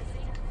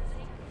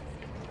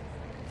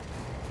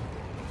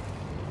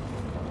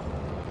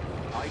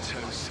 I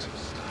toast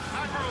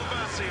Admiral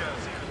Versio.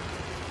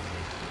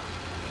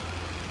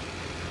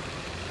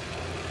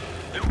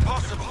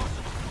 Impossible.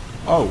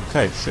 Oh,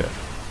 okay, shit.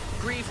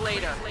 Grieve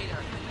later.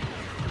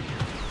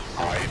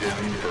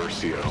 Iden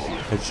Versio.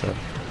 Headshot.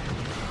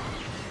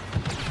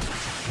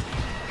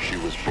 She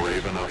was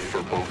brave enough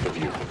for both of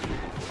you.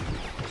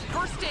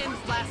 First in,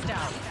 last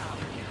out.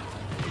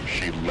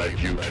 She led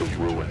you to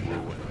ruin.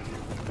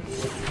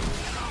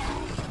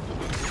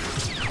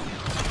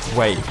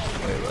 Wait.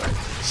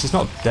 She's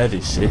not dead,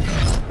 is she?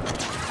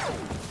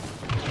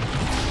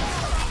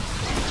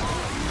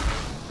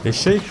 Is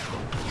she?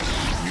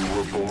 You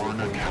were born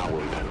a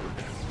coward.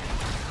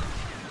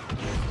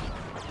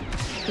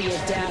 We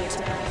adapt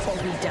or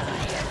we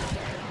die.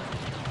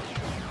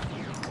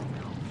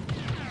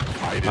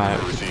 Iden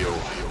Versio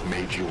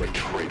made you a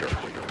traitor.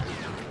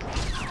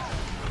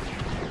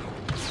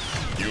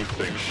 You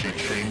think she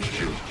changed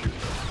you?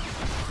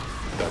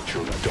 That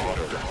your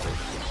daughter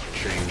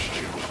changed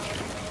you?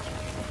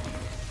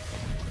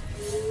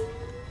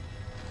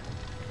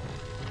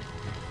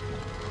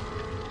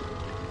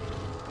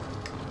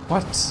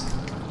 What?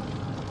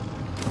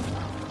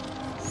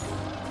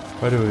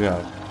 Where do we go? I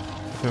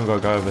think we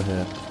gotta go over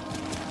here.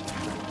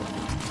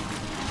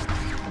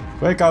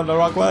 We're going the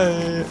wrong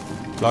way!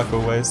 Like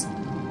always.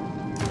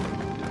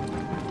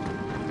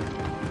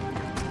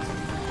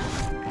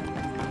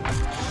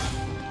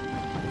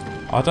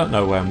 I don't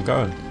know where I'm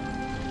going.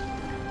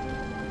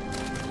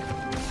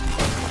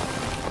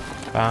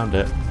 Found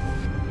it.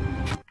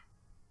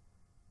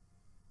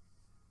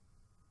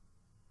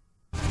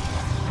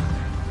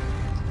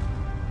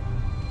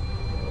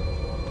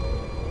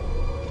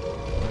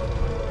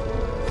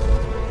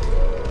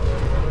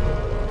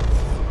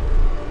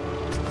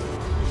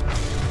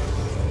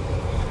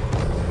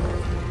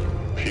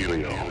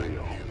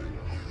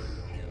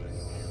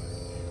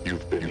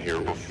 You've been here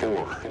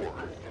before.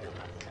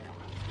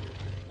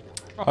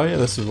 Oh yeah,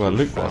 this is where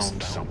Luke was.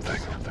 Found something.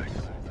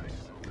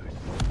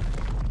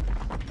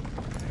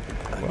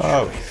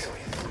 Whoa.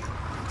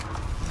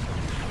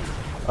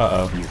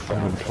 Uh-oh.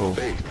 I'm in pool.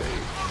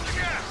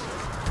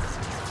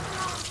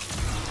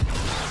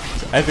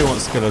 So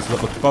everyone's gonna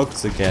look at the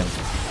bugs again.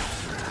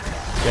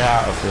 Get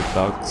out of here,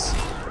 bugs.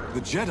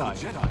 The Jedi.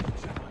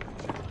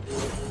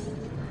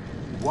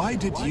 Why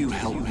did you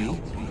help me?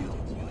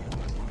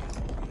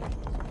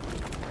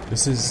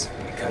 This is...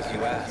 Because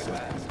you asked.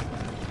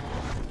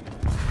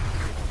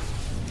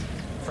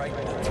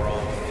 Frightened of the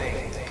wrong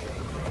thing.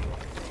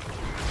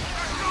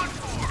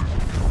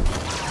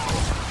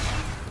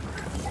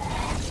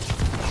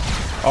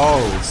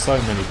 Oh,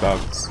 so many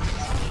bugs.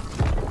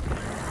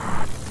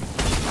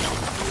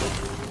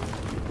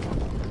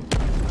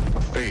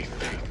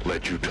 Faith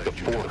led you to the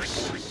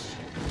Force.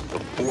 The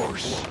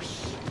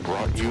Force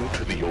brought you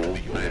to the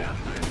old man.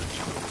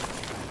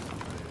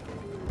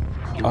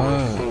 You were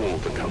a fool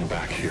to come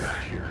back here.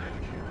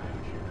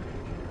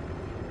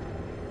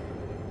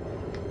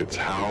 It's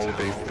how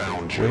they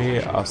found you. We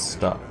are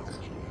stuck.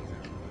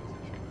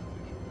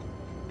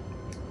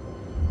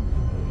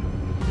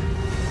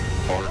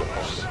 Part of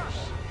us.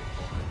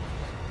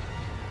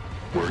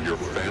 Where your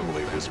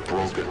family is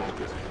broken.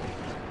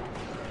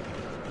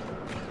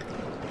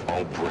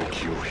 I'll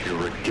break you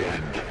here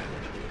again.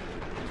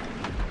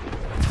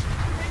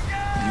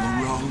 You're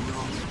wrong.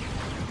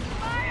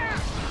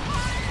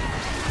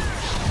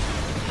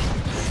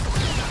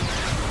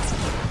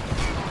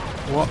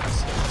 What?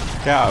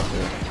 Get out of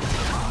here.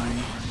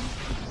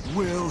 I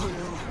will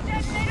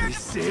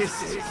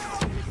resist.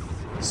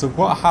 So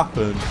what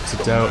happened to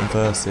Dale and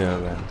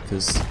Versio then?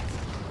 Because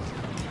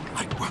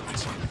I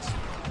won't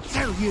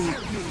tell you.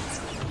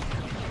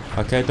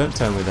 okay, don't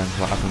tell me then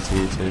what happened to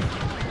you two.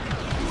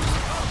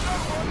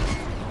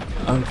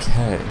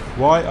 Okay,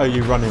 why are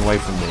you running away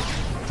from me?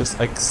 Just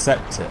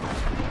accept it.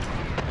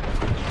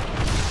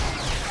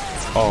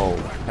 Oh,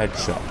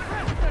 headshot.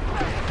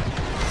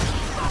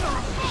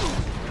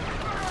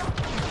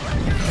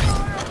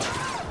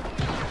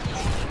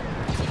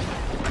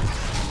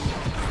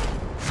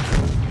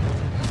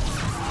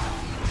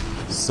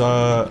 So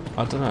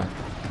I don't know.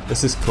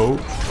 This is cool.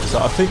 So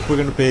I think we're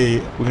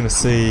gonna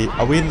see.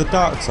 Are we in the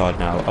dark side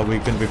now? Are we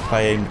gonna be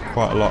playing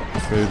quite a lot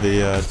through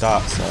the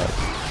dark side?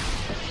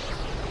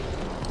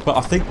 But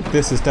I think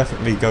this is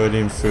definitely going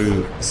in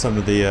through some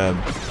of the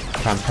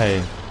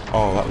campaign.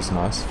 Oh, that was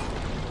nice.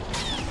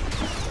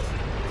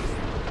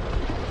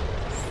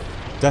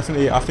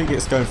 Definitely, I think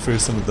it's going through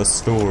some of the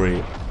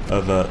story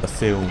of the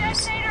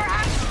films.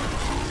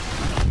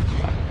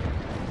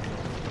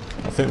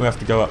 I think we have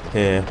to go up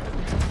here.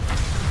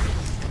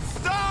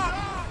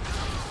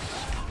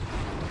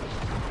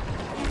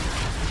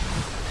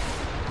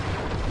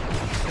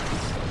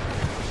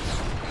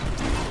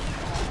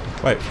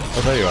 Wait,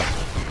 oh there you are.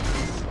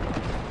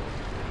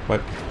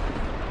 Wait.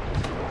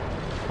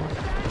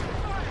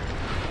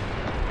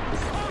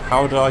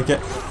 How did I get...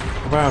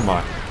 Where am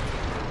I?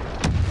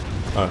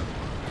 Oh.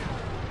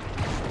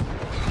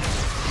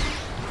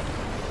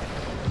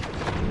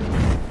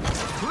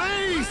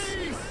 Please!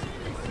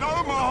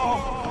 No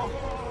more!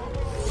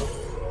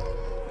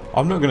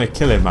 I'm not gonna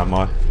kill him, am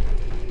I?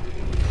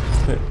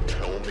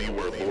 Tell me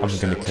where I'm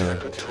gonna kill him.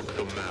 took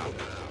the map.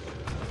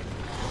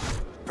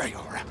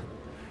 Bayora.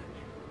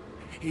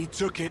 He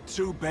took it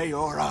to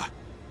Bayora.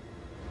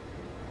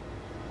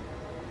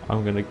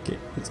 I'm gonna get...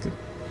 It's good.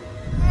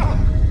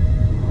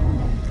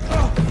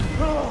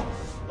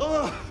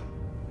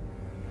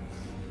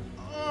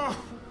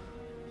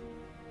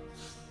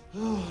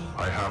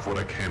 I have what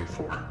I came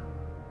for.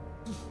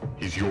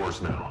 He's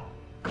yours now.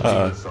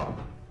 Clean this up.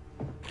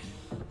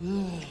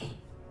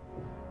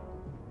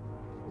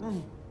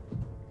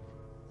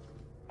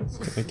 It's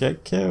gonna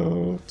get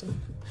killed.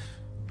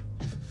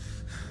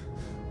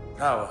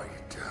 How are you,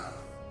 Dale?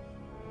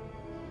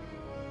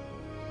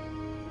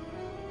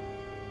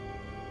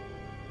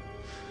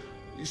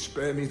 You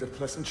spare me the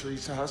pleasantry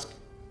task.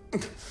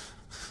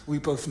 We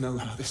both know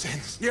how this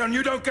ends. Yeah, and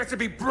you don't get to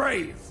be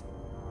brave.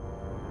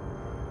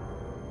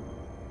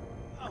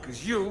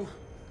 Because you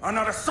are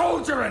not a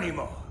soldier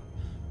anymore.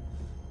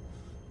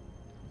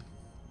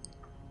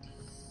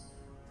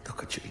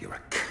 Look at you, you're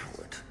a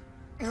coward.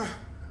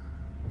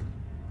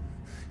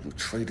 You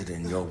traded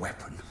in your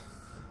weapon.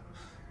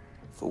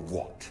 For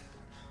what?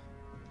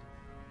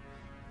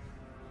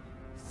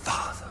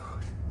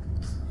 Fatherhood.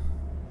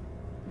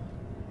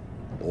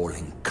 All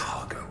in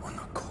cargo on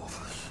a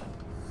Corvus.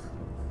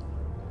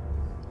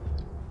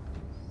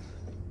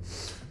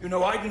 You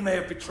know, Aiden may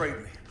have betrayed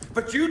me.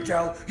 But you,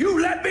 Del,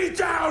 you let me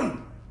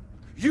down!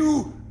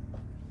 You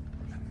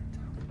let me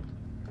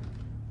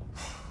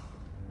down.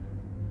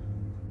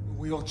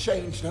 We all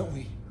change, don't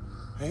we?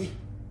 Hey?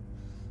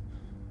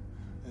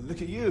 And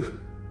look at you.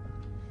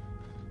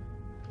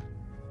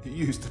 You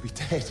used to be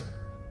dead.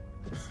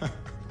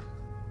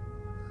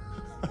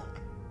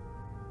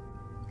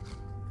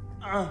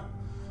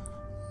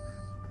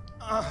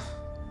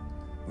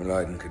 Well,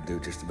 Aiden could do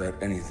just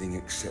about anything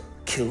except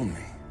kill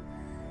me.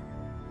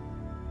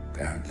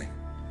 Apparently.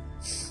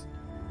 He's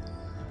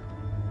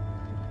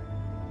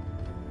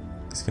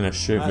gonna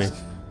shoot me.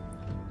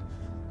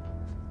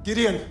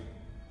 Gideon!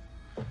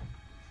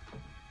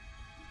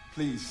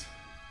 Please.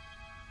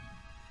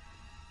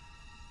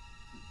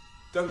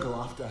 Don't go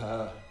after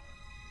her.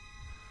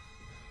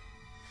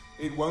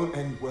 It won't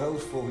end well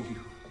for you.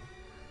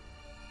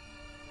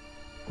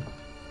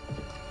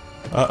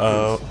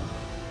 Uh-oh.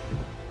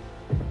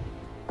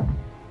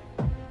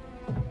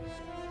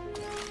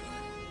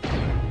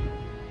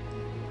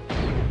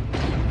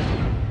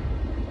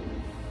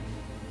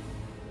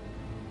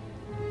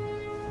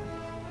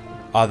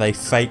 Are they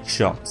fake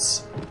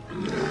shots?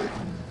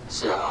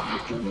 So,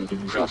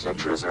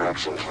 Project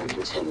Resurrection can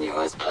continue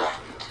as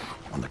planned.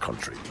 On the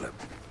contrary, Gleb.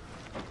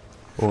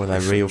 Oh, they're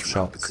real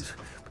shots.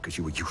 Because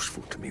you were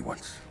useful to me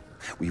once.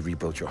 We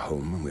rebuilt your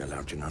home and we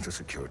allowed Janata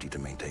Security to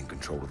maintain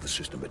control of the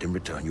system, but in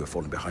return you have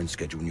fallen behind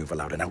schedule and you have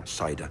allowed an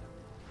outsider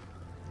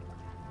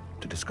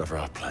to discover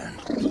our plan.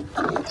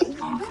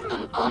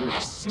 An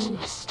honest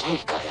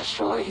mistake, I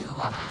assure you.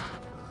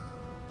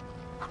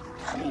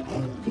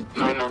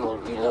 My men will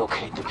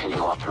relocate the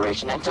Pinio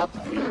operation and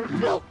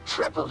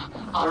triple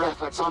our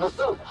efforts on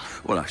Athena.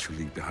 Well, I shall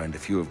leave behind a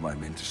few of my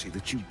men to see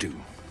that you do.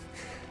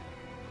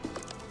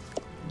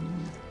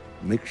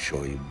 Make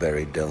sure you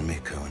bury Del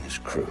Mico and his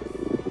crew.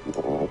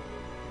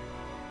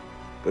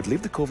 But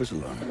leave the Corvus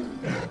alone.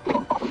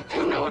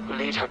 You know it will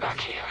lead her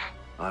back here.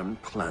 I'm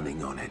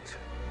planning on it.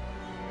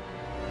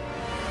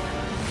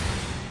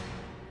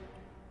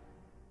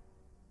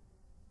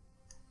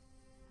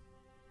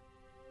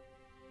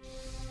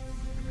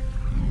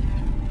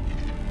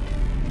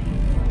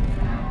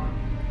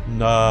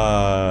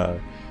 No,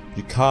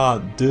 you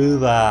can't do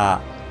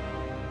that.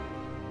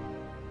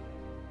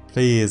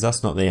 Please,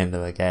 that's not the end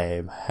of the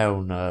game.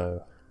 Hell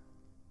no.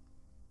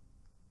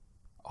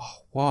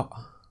 Oh, what?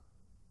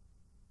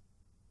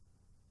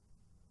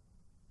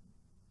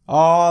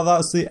 Oh,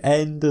 that's the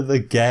end of the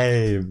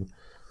game.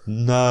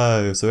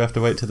 No, so we have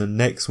to wait till the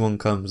next one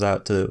comes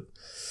out to...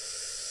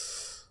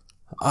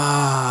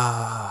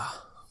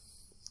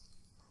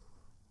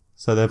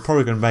 So they're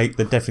probably going to make...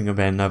 They're definitely going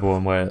to be another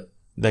one where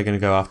they're going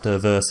to go after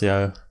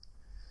Versio.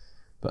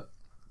 But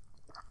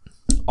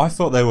I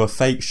thought they were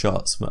fake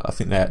shots, but I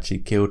think they actually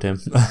killed him.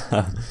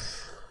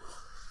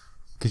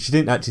 Because you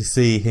didn't actually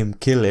see him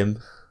kill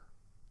him.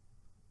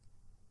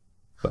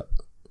 But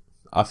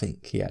I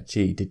think he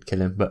actually did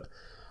kill him. But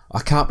I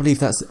can't believe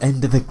that's the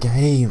end of the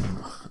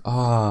game.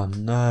 Oh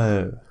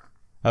no.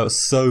 That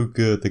was so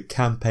good. The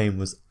campaign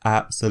was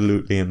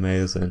absolutely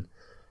amazing.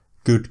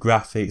 Good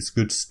graphics,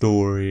 good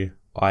story.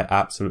 I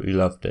absolutely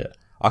loved it.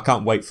 I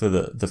can't wait for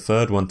the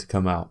third one to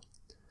come out.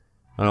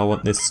 And I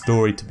want this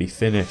story to be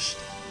finished.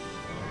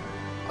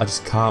 I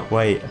just can't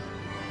wait.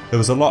 There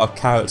was a lot of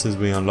characters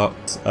we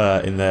unlocked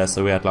in there.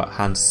 So we had like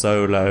Han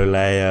Solo,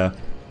 Leia.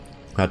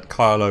 We had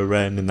Kylo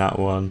Ren in that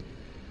one.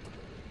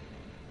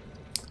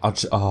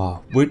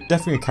 We're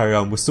definitely going to carry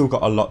on. We've still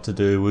got a lot to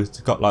do. We've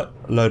got like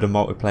a load of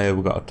multiplayer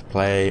we've got to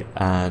play.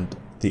 And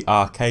the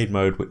arcade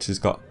mode, which has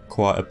got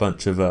quite a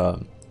bunch of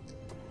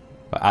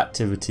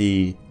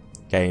activity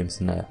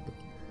games in there.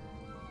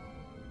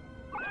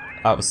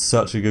 That was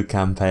such a good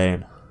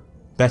campaign.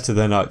 Better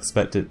than I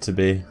expected it to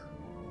be.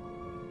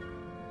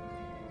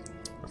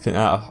 I think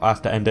I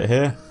have to end it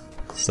here.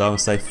 So I'll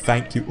say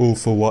thank you all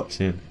for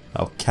watching.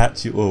 I'll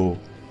catch you all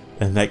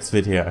in the next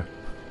video.